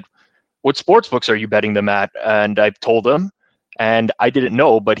basically said, what sports books are you betting them at? And I told him, and I didn't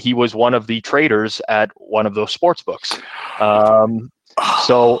know, but he was one of the traders at one of those sports books.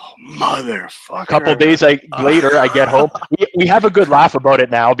 So motherfucker. A couple of days later, I get home. We have a good laugh about it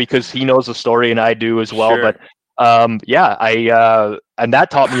now because he knows the story and I do as well. Sure. But and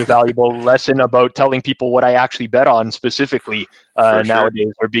that taught me a valuable lesson about telling people what I actually bet on specifically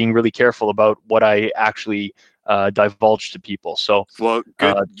nowadays. We're being really careful about what I actually divulge to people. So, well,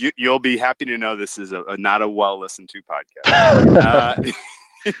 good. You'll be happy to know this is not a well listened to podcast.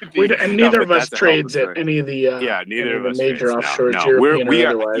 And neither of us trades at any of the neither of us major trades, offshore no. European we or are,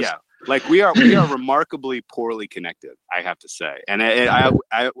 otherwise. Yeah, like we are remarkably poorly connected, I have to say. And I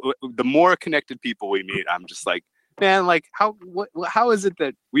the more connected people we meet, I'm just like, man, like how is it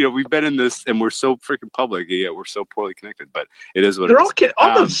that we've been in this and we're so freaking public, yet we're so poorly connected? But it is what they're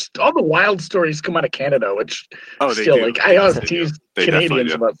it is. all the wild stories come out of Canada, which they still do. like I always tease They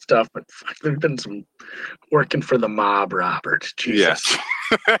Canadians about stuff, but fuck, there's been some working for the mob, Robert. Jesus. Yes.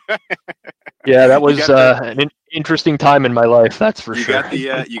 Yeah, that was an interesting time in my life. That's for sure.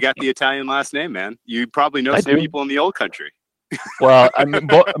 You got the Italian last name, man. You probably know some people in the old country. Well, I mean,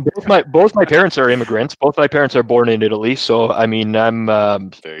 both my parents are immigrants. Both my parents are born in Italy, so I mean, I'm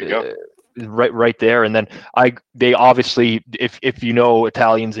there you go. Right there. And then they obviously, if you know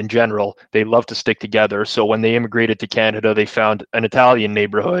Italians in general, they love to stick together. So when they immigrated to Canada, they found an Italian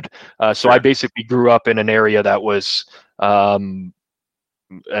neighborhood. So Sure. I basically grew up in an area that was,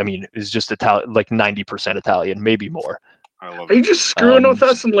 it's just like 90% Italian, maybe more. I love it. Are you just screwing with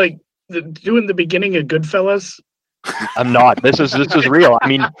us and like doing the beginning of Goodfellas? I'm not. This is real. I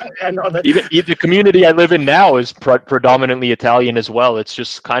mean, even the community I live in now is predominantly Italian as well. It's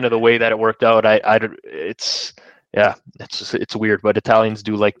just kind of the way that it worked out. It's weird, but Italians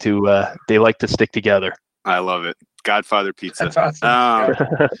do like to they like to stick together. I love it. Godfather pizza. That's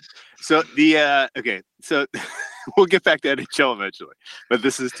awesome. So so we'll get back to NHL eventually, but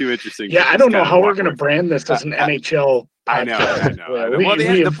this is too interesting. Yeah, I don't know how we're going to brand this as an NHL I know. Yeah, Well,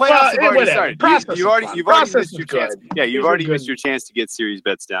 the playoffs have already started. You've already missed your chance. Yeah, you've already missed your chance to get series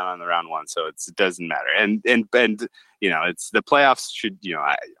bets down on the round one, so it doesn't matter. And it's the playoffs should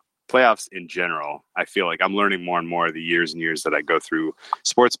playoffs in general. I feel like I'm learning more and more the years and years that I go through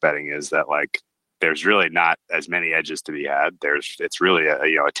sports betting is that like there's really not as many edges to be had. It's really a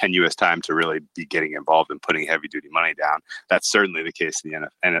tenuous time to really be getting involved and putting heavy duty money down. That's certainly the case in the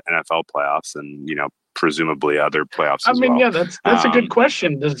NFL playoffs, and presumably other playoffs as well. Yeah, that's a good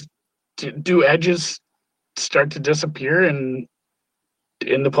question. Do edges start to disappear in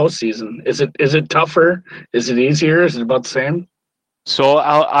the postseason? Is it tougher? Is it easier? Is it about the same? So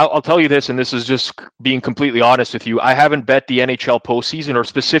I'll tell you this, and this is just being completely honest with you. I haven't bet the NHL postseason or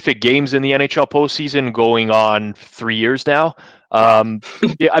specific games in the NHL postseason going on 3 years now.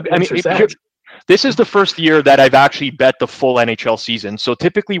 This is the first year that I've actually bet the full NHL season. So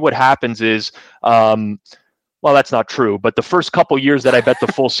typically what happens is, well, that's not true, but the first couple years that I bet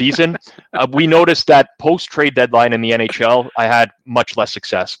the full season, we noticed that post-trade deadline in the NHL, I had much less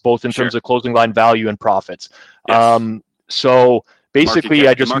success, both in terms of closing line value and profits. Yes. So basically,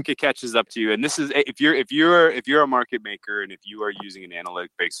 the market catches up to you, and this is if you're a market maker and if you are using an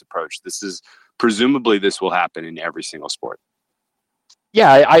analytic-based approach, presumably this will happen in every single sport.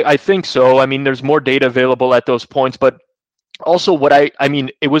 Yeah, I think so. I mean, there's more data available at those points, but also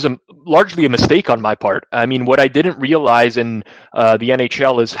it was largely a mistake on my part. I mean, what I didn't realize in the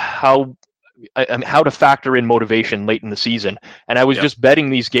NHL is how to factor in motivation late in the season. And I was just betting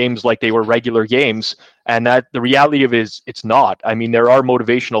these games like they were regular games, and that the reality of it is it's not. I mean, there are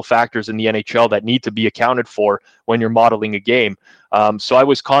motivational factors in the NHL that need to be accounted for when you're modeling a game. So I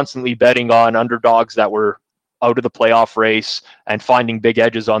was constantly betting on underdogs that were out of the playoff race and finding big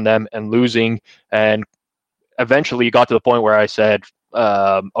edges on them and losing. And eventually it got to the point where I said,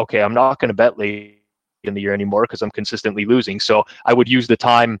 okay, I'm not going to bet late in the year anymore because I'm consistently losing. So I would use the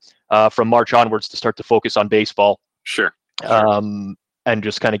time from March onwards to start to focus on baseball. Sure. And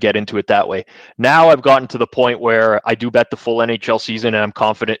just kind of get into it that way. Now I've gotten to the point where I do bet the full NHL season, and I'm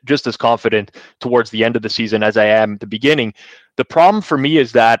confident, just as confident towards the end of the season as I am at the beginning. The problem for me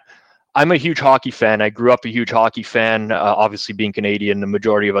is that I'm a huge hockey fan. I grew up a huge hockey fan, obviously being Canadian, the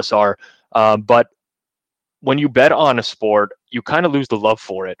majority of us are. But when you bet on a sport, you kind of lose the love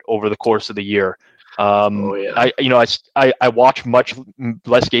for it over the course of the year. I watch much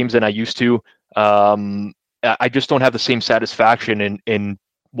less games than I used to. I just don't have the same satisfaction in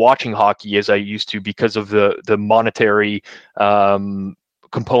watching hockey as I used to because of the monetary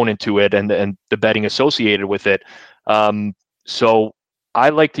component to it and the betting associated with it. So I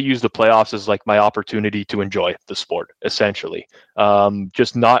like to use the playoffs as like my opportunity to enjoy the sport, essentially.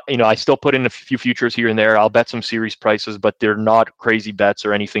 Just not, I still put in a few futures here and there. I'll bet some series prices, but they're not crazy bets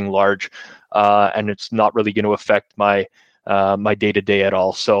or anything large. And it's not really going to affect my day-to-day at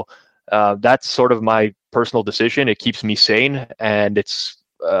all. So that's sort of my personal decision. It keeps me sane, and it's,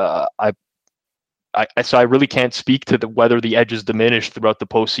 so I really can't speak to whether the edge is diminished throughout the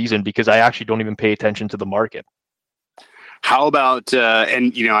postseason because I actually don't even pay attention to the market. How about,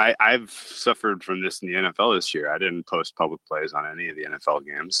 I've suffered from this in the NFL this year. I didn't post public plays on any of the NFL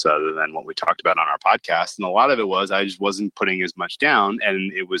games other than what we talked about on our podcast. And a lot of it was I just wasn't putting as much down.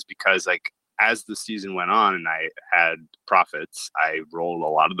 And it was because as the season went on and I had profits, I rolled a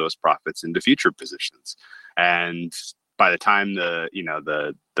lot of those profits into future positions. And by the time the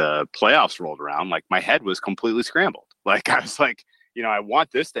playoffs rolled around, my head was completely scrambled. I was like, I want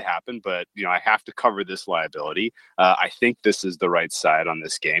this to happen, but, I have to cover this liability. I think this is the right side on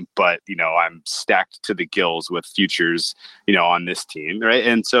this game, but, I'm stacked to the gills with futures, on this team. Right.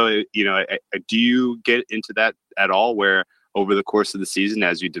 And so, do you get into that at all where over the course of the season,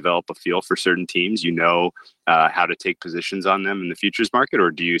 as you develop a feel for certain teams, how to take positions on them in the futures market,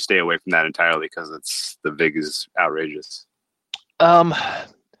 or do you stay away from that entirely because the VIG is outrageous?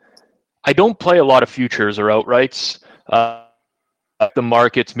 I don't play a lot of futures or outrights. The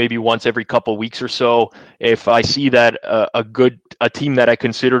markets maybe once every couple weeks or so. If I see that a team that I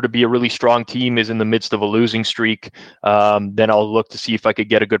consider to be a really strong team is in the midst of a losing streak, then I'll look to see if I could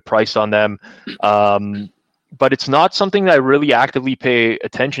get a good price on them. But it's not something that I really actively pay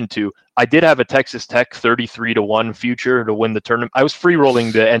attention to. I did have a Texas Tech 33-1 future to win the tournament. I was free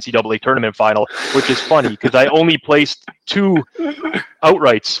rolling the NCAA tournament final, which is funny because I only placed 2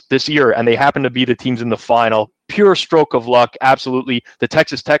 outrights this year, and they happened to be the teams in the final. Pure stroke of luck, absolutely. The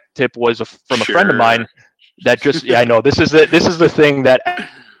Texas Tech tip was from a friend of mine that just, I know this is the thing that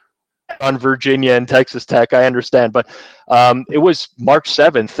on Virginia and Texas Tech, I understand, but it was March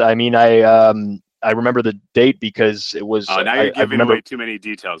 7th. I mean, I remember the date because it was. Oh, now you're giving remember, away too many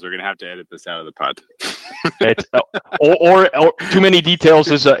details. We're gonna have to edit this out of the pod. it's, or too many details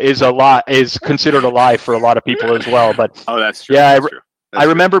is a lie, is considered a lie for a lot of people as well. But that's true. Yeah, that's true. I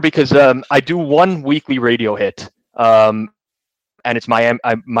remember because I do one weekly radio hit. And it's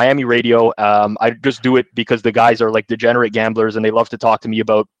Miami radio. I just do it because the guys are like degenerate gamblers and they love to talk to me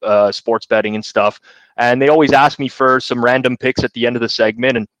about sports betting and stuff. And they always ask me for some random picks at the end of the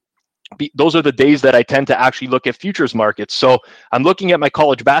segment. And those are the days that I tend to actually look at futures markets. So I'm looking at my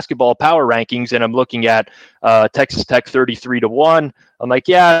college basketball power rankings and I'm looking at Texas Tech 33-1. I'm like,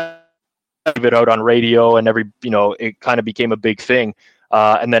 yeah, give it out on radio, and it kind of became a big thing.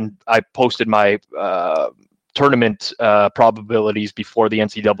 And then I posted my tournament probabilities before the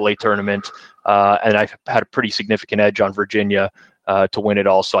NCAA tournament, and I had a pretty significant edge on Virginia to win it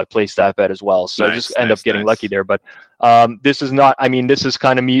all, so I placed that bet as well. So I just end up getting lucky there. But this is not. I mean, this is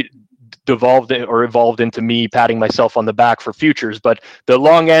kind of me evolved into me patting myself on the back for futures. But the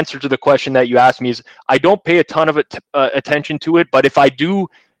long answer to the question that you asked me is I don't pay a ton of attention to it, but if I do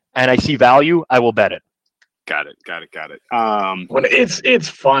and I see value, I will bet it. Got it. When it's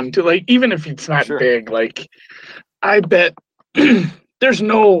fun to, like, even if it's not big, like I bet there's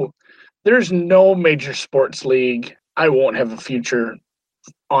no major sports league I won't have a future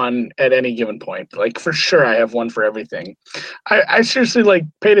on at any given point. Like, for sure I have one for everything. I seriously like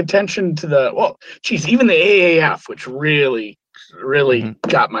paid attention to even the AAF, which really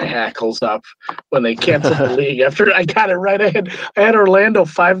got my hackles up when they canceled the league after I got it right. I had Orlando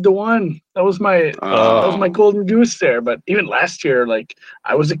 5-1. That was my golden goose there. But even last year, like,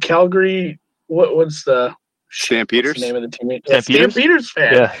 I was a Calgary. What's the Stampeders? What's the name of the team? Yeah, Stampeders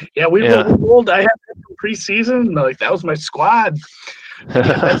fan. Yeah, we rolled. I had preseason. Like, that was my squad. Yeah,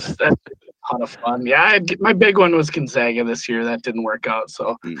 that's a ton of fun. Yeah, my big one was Gonzaga this year. That didn't work out,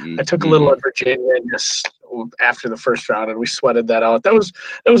 so I took a little at Virginia and just after the first round, and we sweated that out. That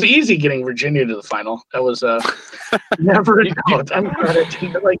was easy getting Virginia to the final. That was never a doubt. I'm glad I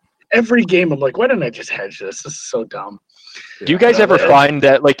didn't. Like, every game, I'm like, why didn't I just hedge this? This is so dumb. Do you guys ever find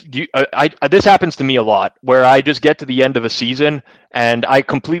that, like, this happens to me a lot, where I just get to the end of a season and I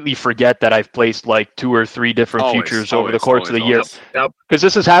completely forget that I've placed like 2 or 3 different futures over the course of the year? Because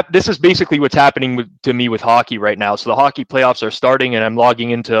this is basically what's happening to me with hockey right now. So the hockey playoffs are starting and I'm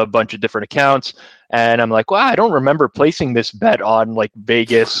logging into a bunch of different accounts. And I'm like, well, I don't remember placing this bet on like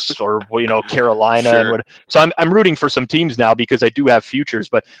Vegas or Carolina. Sure. So I'm rooting for some teams now because I do have futures.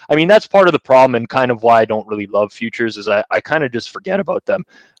 But I mean, that's part of the problem and kind of why I don't really love futures is I kind of just forget about them.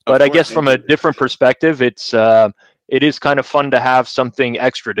 But I guess from a different perspective, it is kind of fun to have something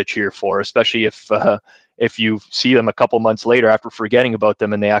extra to cheer for, especially if you see them a couple months later after forgetting about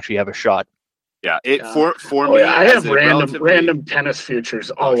them and they actually have a shot. Yeah, for me, I have random tennis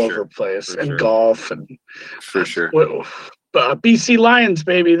futures all over the place, and golf, and for sure. BC Lions,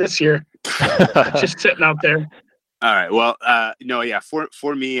 baby, this year, just sitting out there. All right. Well,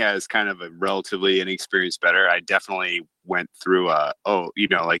 for me as kind of a relatively inexperienced bettor, I definitely went through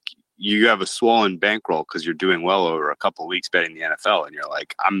like you have a swollen bankroll because you're doing well over a couple of weeks betting the NFL, and you're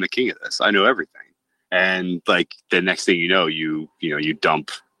like, I'm the king of this. I know everything, and like the next thing you know, you dump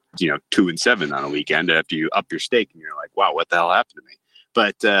 2-7 on a weekend after you up your stake, and you're like, wow, what the hell happened to me?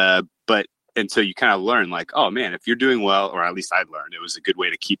 But and so you kind of learn, like, oh man, if you're doing well, or at least I'd learned, it was a good way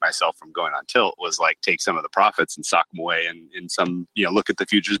to keep myself from going on tilt, was like take some of the profits and sock them away and in some, look at the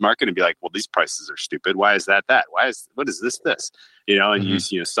futures market and be like, well, these prices are stupid. Why is that? What is this? And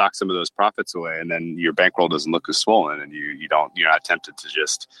you sock some of those profits away, and then your bankroll doesn't look as swollen, and you're not tempted to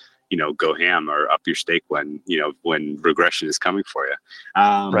just go ham or up your stake when regression is coming for you.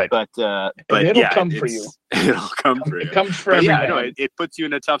 Right. But it'll come for you. It'll come for you. It comes for everyone. It puts you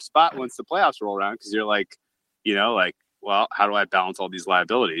in a tough spot once the playoffs roll around, because you're like, well, how do I balance all these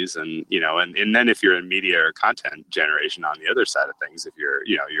liabilities? And, and then if you're in media or content generation on the other side of things, if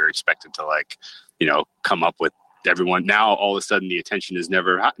you're expected to come up with everyone, now all of a sudden the attention is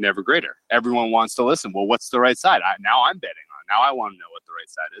never greater. Everyone wants to listen. Well, what's the right side? Now I'm betting. Now I want to know what the right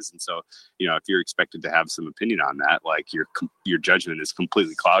side is. And so, if you're expected to have some opinion on that, like your judgment is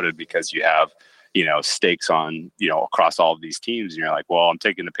completely clouded because you have, stakes on, across all of these teams. And you're like, well, I'm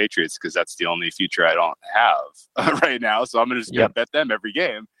taking the Patriots because that's the only future I don't have right now. So I'm going to bet them every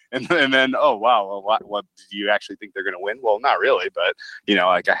game. And then, oh, wow, well, what do you actually think they're going to win? Well, not really, but,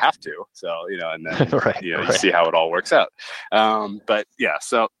 I have to. So, and then, you see how it all works out. But yeah,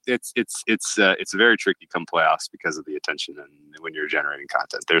 so it's a very tricky come playoffs because of the attention and when you're generating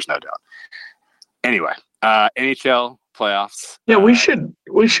content, there's no doubt. Anyway, NHL playoffs. Yeah, we should.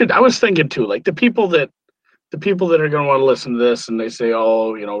 I was thinking too, like the people that the people that are going to want to listen to this and they say,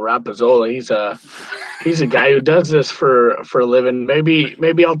 "Oh, Rob Pizzola, he's a guy who does this for a living."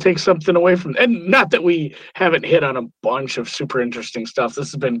 Maybe I'll take something away from. And not that we haven't hit on a bunch of super interesting stuff.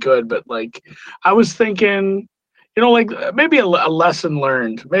 This has been good, but like I was thinking, like maybe a lesson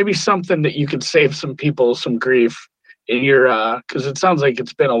learned, maybe something that you could save some people some grief in your because it sounds like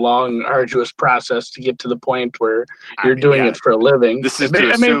it's been a long, arduous process to get to the point where you're doing it for a living. This is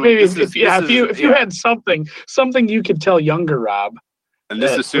if you had something you could tell younger Rob, and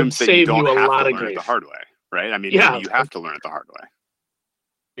this assumes that you don't have to learn it the hard way, right? I mean, maybe you have to learn it the hard way.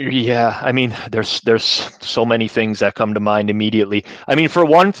 Yeah, I mean, there's so many things that come to mind immediately. I mean, for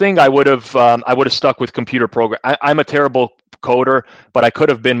one thing, I would have stuck with computer program. I'm a terrible coder, but I could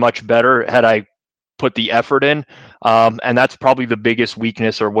have been much better had I put the effort in. And that's probably the biggest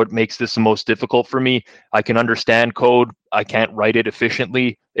weakness or what makes this the most difficult for me. I can understand code. I can't write it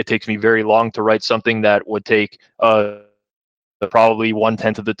efficiently. It takes me very long to write something that would take probably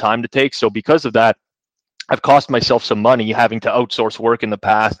 1/10 of the time to take. So because of that, I've cost myself some money having to outsource work in the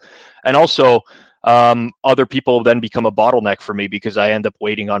past. And also, other people then become a bottleneck for me because I end up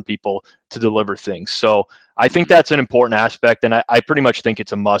waiting on people to deliver things. So I think that's an important aspect. And I pretty much think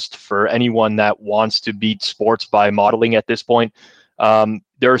it's a must for anyone that wants to beat sports by modeling at this point.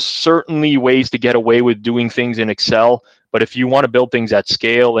 There are certainly ways to get away with doing things in Excel. But if you want to build things at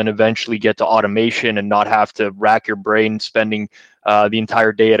scale and eventually get to automation and not have to rack your brain spending the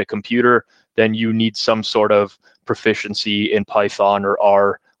entire day at a computer, then you need some sort of proficiency in Python or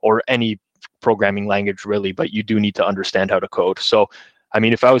R or any programming language really, but you do need to understand how to code. So, I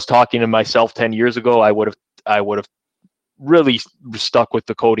mean, if I was talking to myself 10 years ago, I would have really stuck with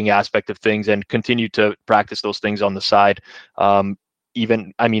the coding aspect of things and continued to practice those things on the side.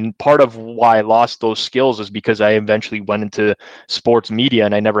 Part of why I lost those skills is because I eventually went into sports media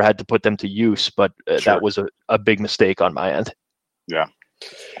and I never had to put them to use, but that was a big mistake on my end. Yeah.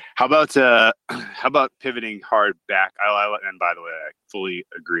 How about pivoting hard back? And by the way, I fully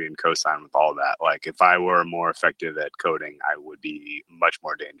agree and co-sign with all of that. Like, if I were more effective at coding, I would be much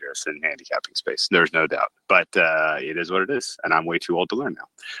more dangerous in handicapping space. There's no doubt. But it is what it is, and I'm way too old to learn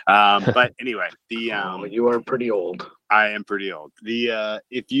now. But anyway, you are pretty old. I am pretty old.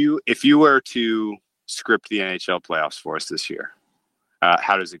 If you were to script the NHL playoffs for us this year,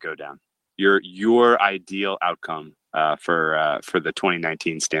 how does it go down? Your ideal outcome for the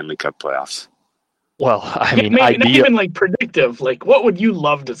 2019 Stanley Cup playoffs? Well, I mean, not even like predictive. Like, what would you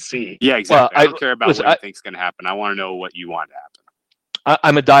love to see? Yeah, exactly. I don't care about what you think's going to happen. I want to know what you want to happen.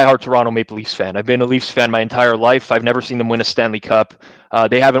 I'm a diehard Toronto Maple Leafs fan. I've been a Leafs fan my entire life. I've never seen them win a Stanley Cup.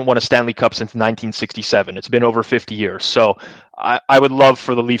 They haven't won a Stanley Cup since 1967. It's been over 50 years. So I would love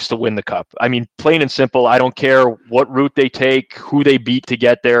for the Leafs to win the Cup. I mean, plain and simple, I don't care what route they take, who they beat to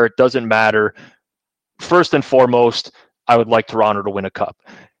get there. It doesn't matter. First and foremost, I would like Toronto to win a Cup.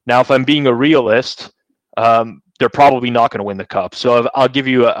 Now, if I'm being a realist, they're probably not going to win the Cup. So I'll give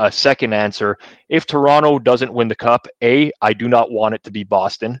you a second answer. If Toronto doesn't win the Cup, I do not want it to be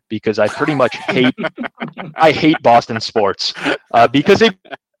Boston because I pretty much hate Boston sports because they've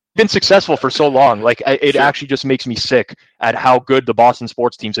been successful for so long. Like it actually just makes me sick at how good the Boston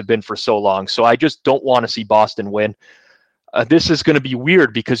sports teams have been for so long. So I just don't want to see Boston win. This is going to be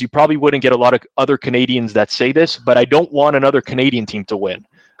weird because you probably wouldn't get a lot of other Canadians that say this, but I don't want another Canadian team to win.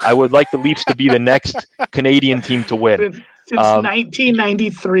 I would like the Leafs to be the next Canadian team to win. Since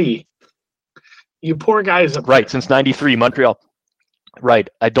 1993. You poor guys. Right, since 93, Montreal. Right,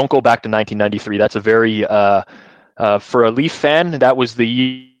 I don't go back to 1993. That's a very, for a Leaf fan, that was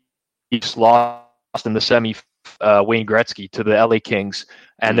the Leafs lost in the semi, Wayne Gretzky to the LA Kings.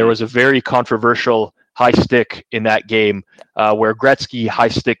 And there was a very controversial high stick in that game where Gretzky high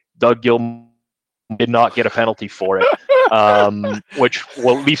stick Doug Gilmour did not get a penalty for it, which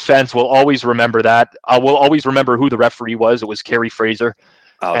Leaf fans will always remember that. I will always remember who the referee was. It was Kerry Fraser.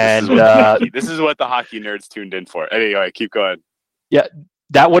 Oh, this is what the hockey nerds tuned in for. Anyway, keep going. Yeah,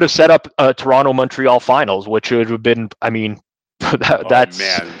 that would have set up Toronto-Montreal finals, which would have been, I mean, that's...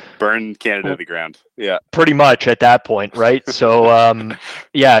 man, burn Canada to the ground. Yeah. Pretty much at that point, right? So,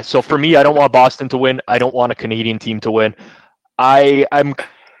 so for me, I don't want Boston to win. I don't want a Canadian team to win. I'm a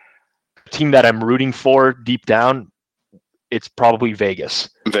team that I'm rooting for deep down. It's probably Vegas.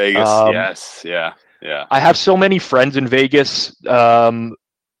 Yes. Yeah. I have so many friends in Vegas, and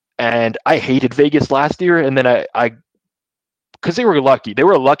I hated Vegas last year, and then I because they were lucky. They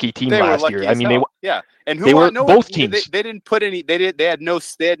were a lucky team last year. I mean, and they were both teams. They didn't put any. They had no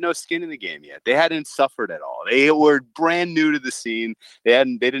skin in the game yet. They hadn't suffered at all. They were brand new to the scene. They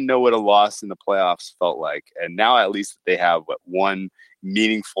didn't know what a loss in the playoffs felt like, and now at least they have one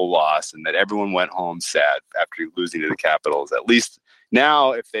meaningful loss, and that everyone went home sad after losing to the Capitals. At least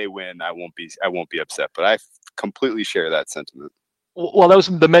now, if they win, I won't be upset. But I completely share that sentiment. Well, that was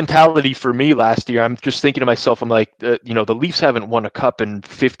the mentality for me last year. I'm just thinking to myself, I'm like, the Leafs haven't won a cup in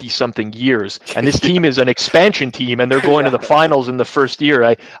 50-something years, and this team is an expansion team, and they're going to the finals in the first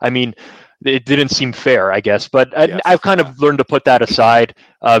year. I mean, it didn't seem fair, I guess, but I've kind of learned to put that aside.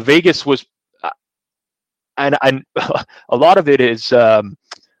 Vegas was, and a lot of it is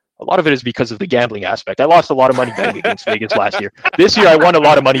because of the gambling aspect. I lost a lot of money betting against Vegas last year. This year, I won a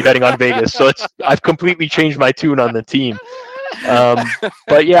lot of money betting on Vegas, so I've completely changed my tune on the team.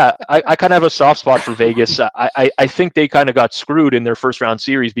 But yeah, I kind of have a soft spot for Vegas. I think they kind of got screwed in their first round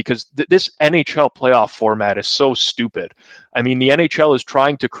series because this NHL playoff format is so stupid. I mean, the NHL is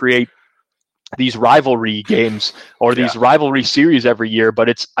trying to create these rivalry games or these rivalry series every year, but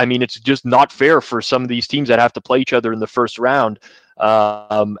it's just not fair for some of these teams that have to play each other in the first round.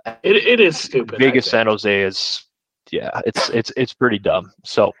 It is stupid. Vegas, San Jose is. Yeah, it's pretty dumb.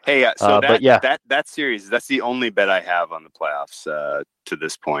 So that series, that's the only bet I have on the playoffs to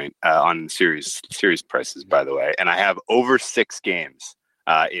this point on series prices, by the way, and I have over 6 games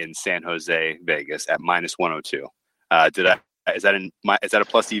in San Jose, Vegas at -102. Is that a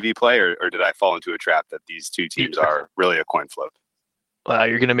plus EV play, or did I fall into a trap that these two teams are really a coin flip?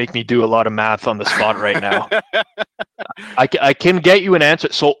 You're going to make me do a lot of math on the spot right now. I can get you an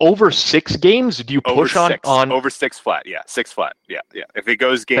answer. So over 6 games, do you push on over 6 flat? Yeah, 6 flat. Yeah. If it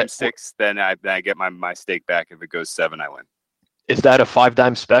goes game 6, then I get my stake back. If it goes 7, I win. Is that a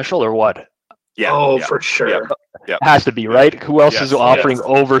 5-dime special or what? Yeah. For sure. Yeah. Has to be, right? Who else is offering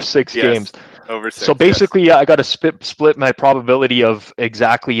over 6 games? Over 6. So basically, I got to split my probability of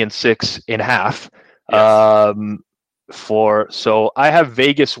exactly in 6 in half. Yes. So I have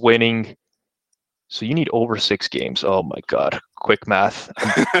Vegas winning. So you need over 6 games. Oh my God. Quick math.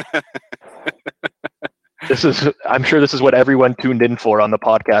 I'm sure this is what everyone tuned in for on the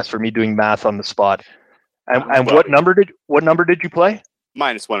podcast, for me doing math on the spot. And what number did you play?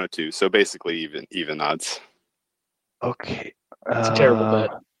 -102. So basically even odds. Okay. It's a terrible bet.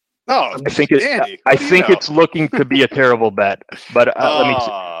 Oh, I think it's looking to be a terrible bet, but let me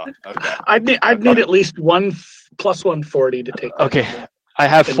see. Okay. I'd need at least one plus 140 to take that. Okay. I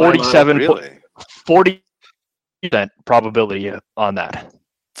have 40% probability on that.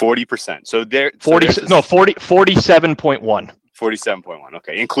 40%. So there 47.1. 47.1.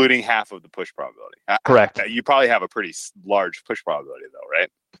 Okay, including half of the push probability. Correct. You probably have a pretty large push probability though,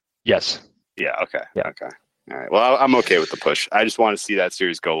 right? Yes. Yeah, okay. Yeah. Okay. All right. Well, I'm okay with the push. I just want to see that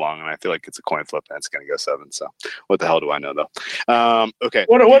series go long, and I feel like it's a coin flip, and it's going to go 7. So, what the hell do I know, though? Okay.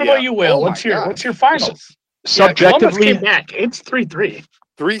 What about you, Will? What's your finals? Subjectively, Columbus came back. It's 3-3.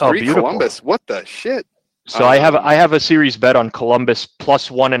 3-3 Columbus. What the shit? So I have a series bet on Columbus plus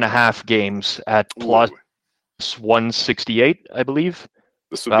 1.5 games at plus 168, I believe.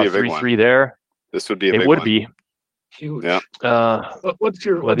 This would be a big 3-3 there. This would be a big one. It would be huge. Yeah. What's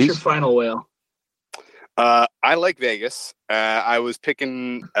your final, Will? I like Vegas. I was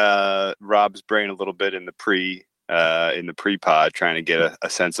picking Rob's brain a little bit in the pre-pod, trying to get a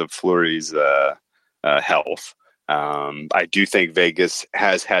sense of Fleury's health. I do think Vegas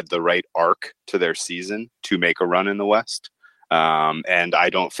has had the right arc to their season to make a run in the West. And I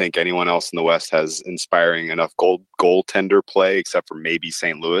don't think anyone else in the West has inspiring enough goaltender play, except for maybe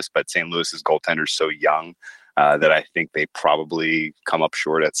St. Louis. But St. Louis's goaltender is so young that I think they probably come up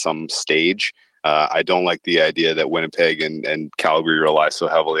short at some stage. I don't like the idea that Winnipeg and Calgary rely so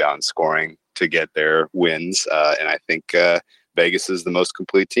heavily on scoring to get their wins. And I think Vegas is the most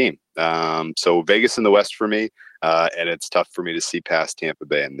complete team. So Vegas in the West for me, and it's tough for me to see past Tampa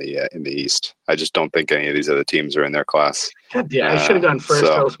Bay in the East. I just don't think any of these other teams are in their class. Yeah, I should have gone first.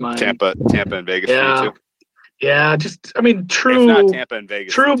 That was mine. Tampa and Vegas for you too. Yeah, true. If not Tampa and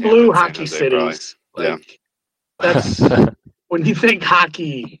Vegas, true Tampa blue and hockey Jose, cities. That's when you think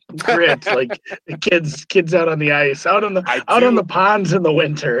hockey grit, like the kids out on the ice, out on the ponds in the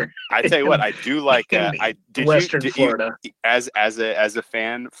winter. I tell you what, I do like. Western Florida. As a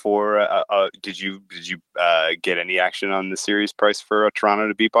fan for, did you get any action on the series price for Toronto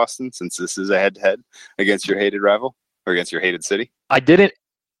to beat Boston, since this is a head-to-head against your hated rival or against your hated city? I didn't.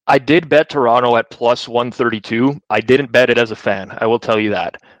 I did bet Toronto at plus 132. I didn't bet it as a fan. I will tell you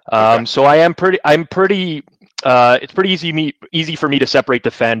that. Okay. So I'm pretty. It's pretty easy for me to separate the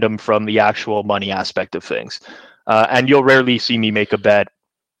fandom from the actual money aspect of things. And you'll rarely see me make a bet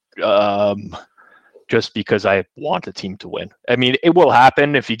just because I want a team to win. I mean, it will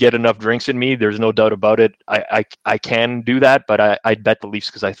happen if you get enough drinks in me. There's no doubt about it. I can do that, but I'd bet the Leafs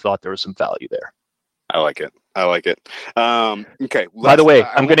because I thought there was some value there. I like it. Okay. By the way,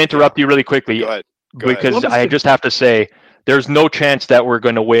 I'm going to interrupt you really quickly. Go ahead. Because I just have to say, there's no chance that we're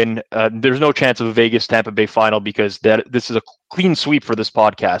going to win. There's no chance of a Vegas Tampa Bay final because this is a clean sweep for this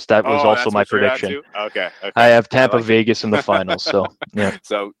podcast. That was also my prediction. Okay. I have Tampa Vegas in the finals. So yeah.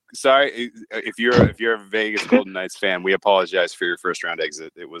 So sorry if you're a Vegas Golden Knights fan, we apologize for your first round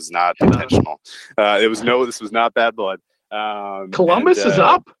exit. It was not intentional. This was not bad blood. Columbus is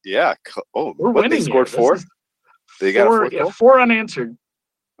up. Yeah. We're winning. They scored 4. They got 4 unanswered.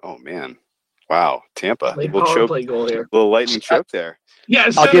 Oh man. Wow, Tampa. Little lightning choke there. Yeah,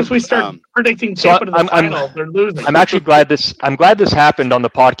 as soon as we start predicting Tampa to the final, they're losing. I'm actually glad this happened on the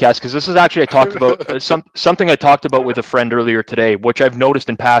podcast because this is actually I talked about something I talked about with a friend earlier today, which I've noticed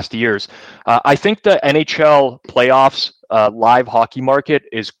in past years. I think the NHL playoffs live hockey market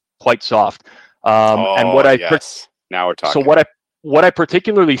is quite soft. And what now we're talking. So what I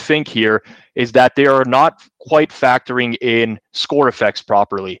particularly think here is that they are not quite factoring in score effects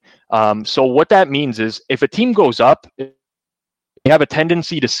properly. So what that means is if a team goes up, they have a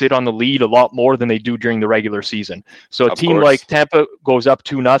tendency to sit on the lead a lot more than they do during the regular season. So a team like Tampa goes up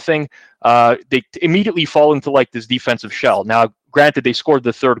 2-0, they immediately fall into like this defensive shell. Now, granted, they scored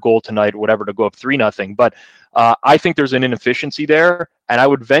the third goal tonight, whatever, to go up 3-0, but I think there's an inefficiency there, and I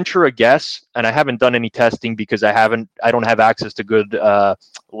would venture a guess, and I haven't done any testing because I don't have access to good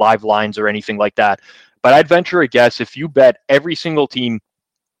live lines or anything like that, but I'd venture a guess if you bet every single team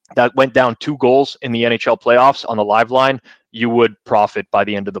that went down 2 goals in the NHL playoffs on the live line, you would profit by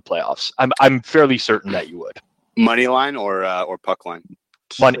the end of the playoffs. I'm fairly certain that you would. Money line or puck line?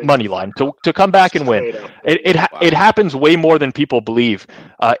 Money line to come back and win. It happens way more than people believe.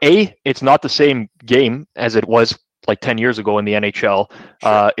 It's not the same game as it was like 10 years ago in the NHL.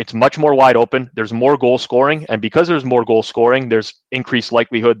 Sure. It's much more wide open. There's more goal scoring, and because there's more goal scoring, there's increased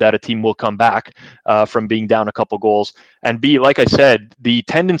likelihood that a team will come back from being down a couple goals. And B, like I said, the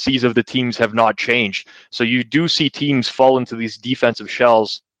tendencies of the teams have not changed. So you do see teams fall into these defensive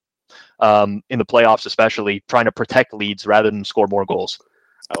shells in the playoffs, especially trying to protect leads rather than score more goals.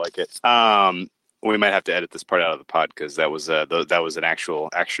 I like it. We might have to edit this part out of the pod because that was an actual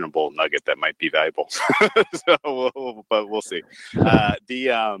actionable nugget that might be valuable. But we'll see.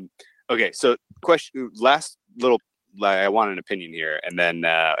 Okay. So last little. I want an opinion here, and then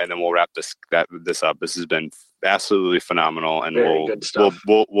we'll wrap this up. This has been absolutely phenomenal, and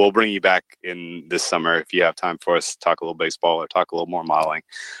we'll bring you back in this summer if you have time for us to talk a little baseball or talk a little more modeling.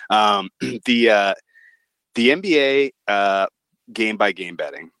 The NBA game by game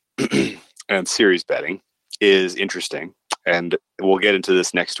betting and series betting is interesting, and we'll get into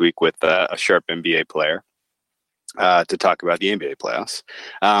this next week with a sharp NBA player to talk about the NBA playoffs.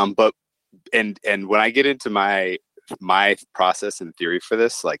 But when I get into my process and theory for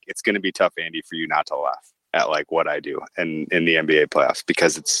this, like, it's going to be tough, Andy, for you not to laugh at like what I do in the NBA playoffs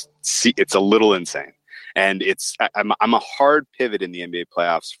because it's a little insane, and I'm a hard pivot in the NBA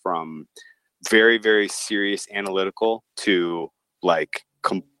playoffs from very, very serious analytical to like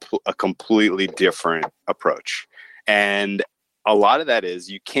a completely different approach. And a lot of that is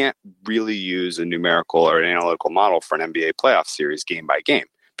you can't really use a numerical or an analytical model for an NBA playoff series game by game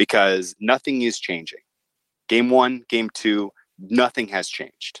because nothing is changing. Game 1, game 2, nothing has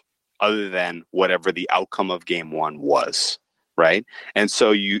changed other than whatever the outcome of game 1 was, right? And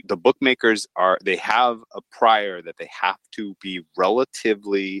so the bookmakers they have a prior that they have to be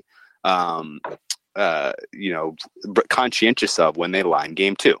relatively conscientious of when they line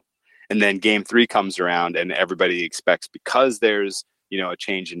game 2. And then game 3 comes around and everybody expects, because there's a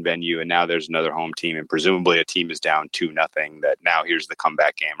change in venue and now there's another home team and presumably a team is down 2-0, that now here's the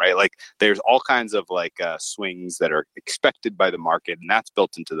comeback game, right? Like there's all kinds of like swings that are expected by the market, and that's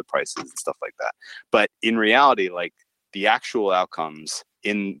built into the prices and stuff like that. But in reality, like the actual outcomes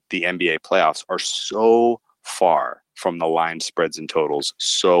in the NBA playoffs are so far from the line spreads and totals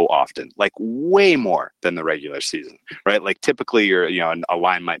so often, like way more than the regular season, right? Like typically a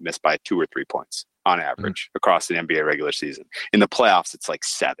line might miss by 2 or 3 points on average across the NBA regular season. In the playoffs, it's like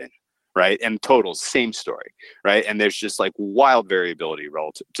 7, right? And totals, same story, right? And there's just like wild variability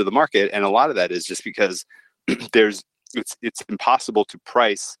relative to the market. And a lot of that is just because it's impossible to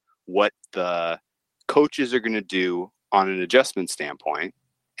price what the coaches are going to do on an adjustment standpoint,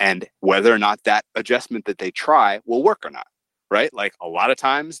 and whether or not that adjustment that they try will work or not, right? Like a lot of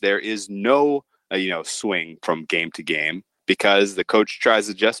times there is no, swing from game to game because the coach tries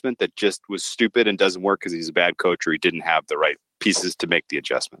adjustment that just was stupid and doesn't work because he's a bad coach or he didn't have the right pieces to make the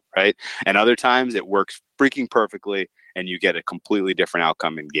adjustment, right? And other times it works freaking perfectly and you get a completely different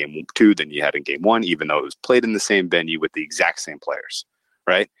outcome in game 2 than you had in game 1, even though it was played in the same venue with the exact same players,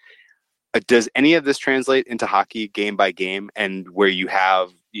 right? Does any of this translate into hockey game by game, and where you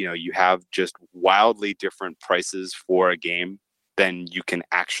have just wildly different prices for a game than you can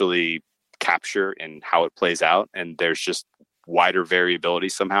actually capture in how it plays out, and there's just wider variability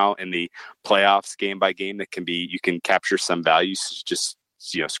somehow in the playoffs game by game that you can capture some values, just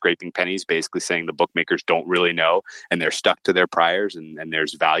scraping pennies, basically saying the bookmakers don't really know and they're stuck to their priors, and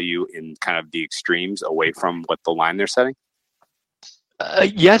there's value in kind of the extremes away from what the line they're setting?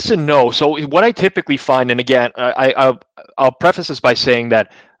 Yes and no. So what I typically find, and again, I'll preface this by saying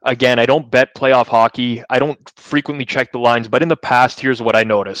that, again, I don't bet playoff hockey. I don't frequently check the lines, but in the past, here's what I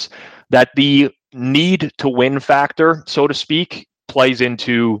notice: that the need to win factor, so to speak, plays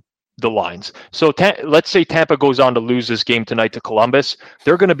into the lines. So let's say Tampa goes on to lose this game tonight to Columbus.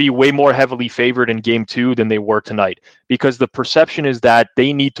 They're going to be way more heavily favored in game 2 than they were tonight, because the perception is that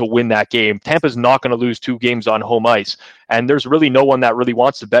they need to win that game. Tampa's not going to lose 2 games on home ice, and there's really no one that really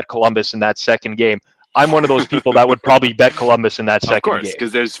wants to bet Columbus in that second game. I'm one of those people that would probably bet Columbus in that second game. Of course,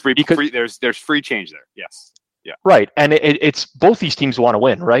 because there's free change there. Yes. Yeah. Right. And it's both these teams want to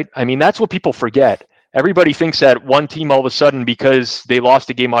win, right? I mean, that's what people forget. Everybody thinks that one team all of a sudden, because they lost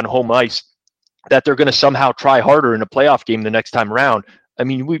a game on home ice, that they're going to somehow try harder in a playoff game the next time around. I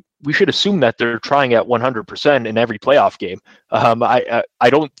mean, we should assume that they're trying at 100% in every playoff game. I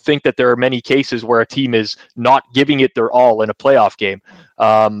don't think that there are many cases where a team is not giving it their all in a playoff game.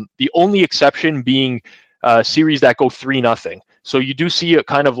 The only exception being series that go 3-0. So you do see a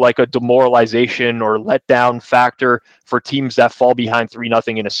kind of like a demoralization or letdown factor for teams that fall behind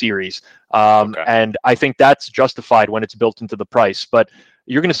 3-0 in a series. Okay. And I think that's justified when it's built into the price. But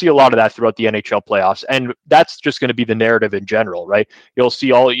you're going to see a lot of that throughout the NHL playoffs. And that's just going to be the narrative in general, right?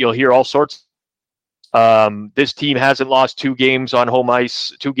 You'll hear all sorts. This team hasn't lost 2 games on home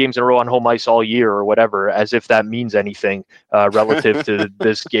ice, 2 games in a row on home ice all year or whatever, as if that means anything relative to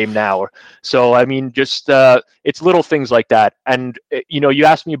this game now. So, I mean, just it's little things like that. And, you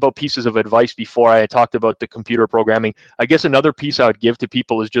asked me about pieces of advice before. I talked about the computer programming. I guess another piece I would give to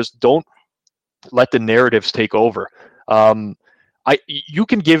people is just don't let the narratives take over. You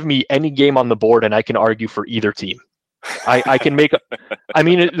can give me any game on the board and I can argue for either team. I can make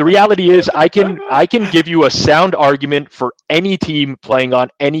the reality is I can give you a sound argument for any team playing on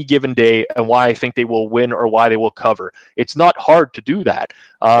any given day and why I think they will win or why they will cover. It's not hard to do that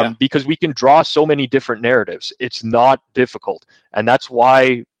because we can draw so many different narratives. It's not difficult. And that's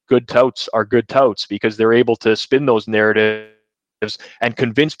why good touts are good touts, because they're able to spin those narratives and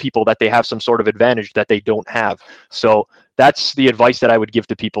convince people that they have some sort of advantage that they don't have. So that's the advice that I would give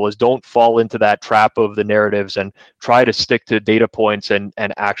to people: is don't fall into that trap of the narratives and try to stick to data points and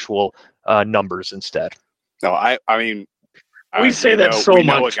actual numbers instead. No, I mean, we say that so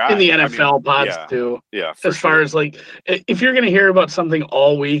much in the NFL pods too. Yeah. As far as like, if you're going to hear about something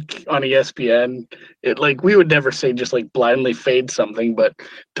all week on ESPN, we would never say just like blindly fade something, but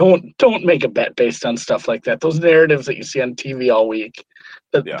don't make a bet based on stuff like that. Those narratives that you see on TV all week,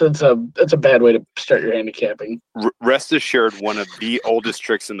 that's a bad way to start your handicapping. Rest assured, one of the oldest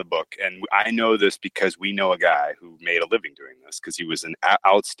tricks in the book, and I know this because we know a guy who made a living doing this because he was an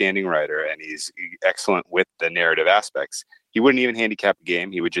outstanding writer and he's excellent with the narrative aspects. He wouldn't even handicap a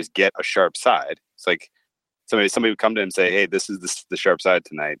game. He would just get a sharp side. It's like somebody would come to him and say, hey, this is the sharp side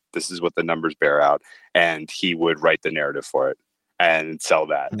tonight. This is what the numbers bear out. And he would write the narrative for it and sell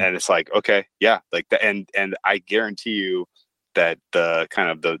that. Mm-hmm. And it's like, okay, yeah. Like and I guarantee you that the kind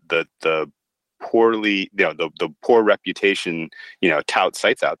of the poorly, the poor reputation, tout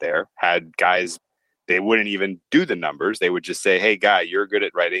sites out there had guys, they wouldn't even do the numbers. They would just say, hey, guy, you're good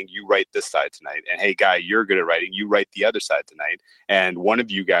at writing. You write this side tonight. And hey, guy, you're good at writing. You write the other side tonight. And one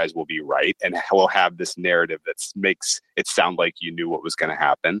of you guys will be right. And we'll have this narrative that makes it sound like you knew what was going to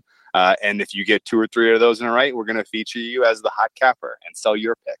happen. And if you get 2 or 3 of those in a right, we're going to feature you as the hot capper and sell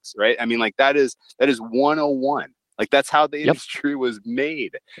your picks. Right. I mean, like that is 101. Like that's how the industry was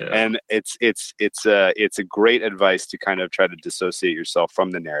made. Yeah. And it's a great advice to kind of try to dissociate yourself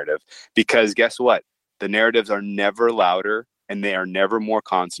from the narrative, because guess what? The narratives are never louder and they are never more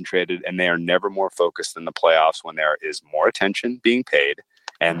concentrated and they are never more focused than the playoffs, when there is more attention being paid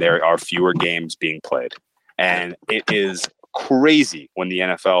and there are fewer games being played. And it is crazy when the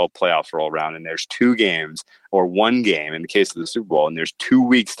NFL playoffs roll around and there's 2 games or 1 game in the case of the Super Bowl, and there's 2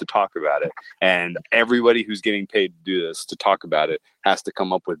 weeks to talk about it. And everybody who's getting paid to do this, to talk about it, has to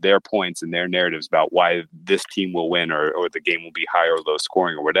come up with their points and their narratives about why this team will win or the game will be high or low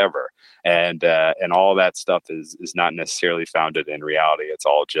scoring or whatever. And all that stuff is not necessarily founded in reality. It's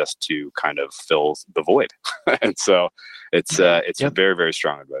all just to kind of fill the void. And so it's very, very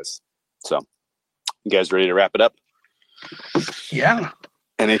strong advice. So you guys ready to wrap it up? Yeah.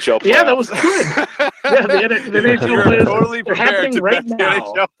 NHL playoffs. Yeah, that was good. Yeah, the NHL playoffs totally are happening right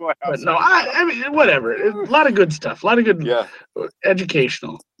now. But no, I mean, whatever. A lot of good stuff. A lot of good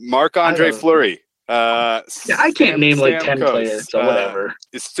educational. Marc-Andre Fleury. I can't name like 10 players, so whatever.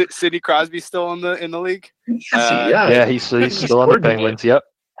 Is Sidney Crosby still in the league? Yes, he's still on the Penguins. Yep.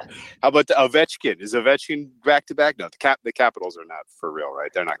 How about the Ovechkin? Is Ovechkin back to back? No, the Capitals are not for real,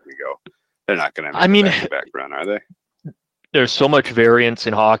 right? They're not going to go. They're not going to. I mean, back run, are they? There's so much variance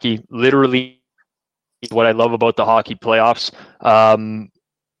in hockey. Literally, what I love about the hockey playoffs.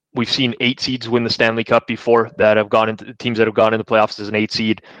 We've seen 8 seeds win the Stanley Cup before that have gone into teams that have gone into the playoffs as an 8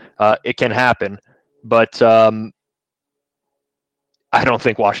 seed. It can happen, but I don't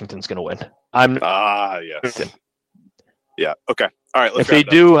think Washington's going to win. Yes. Yeah. Okay. All right. If they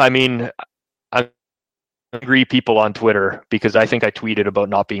do, I mean, I agree people on Twitter because I think I tweeted about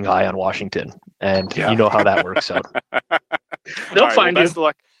not being high on Washington, and you know how that works out. They'll find you. Best of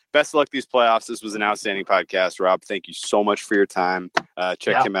luck. Best of luck these playoffs. This was an outstanding podcast. Rob, thank you so much for your time.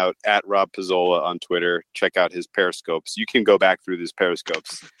 Check him out at Rob Pizzola on Twitter. Check out his Periscopes. You can go back through these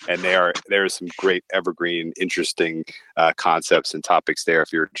Periscopes, and there are some great evergreen, interesting concepts and topics there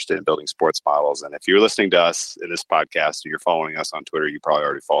if you're interested in building sports models. And if you're listening to us in this podcast or you're following us on Twitter, you probably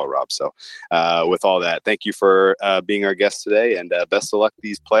already follow Rob. So with all that, thank you for being our guest today, and best of luck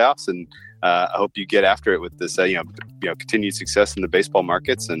these playoffs. And I hope you get after it with this, continued success in the baseball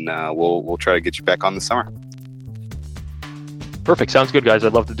markets, and we'll try to get you back on this summer. Perfect. Sounds good, guys.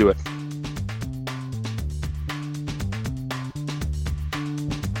 I'd love to do it.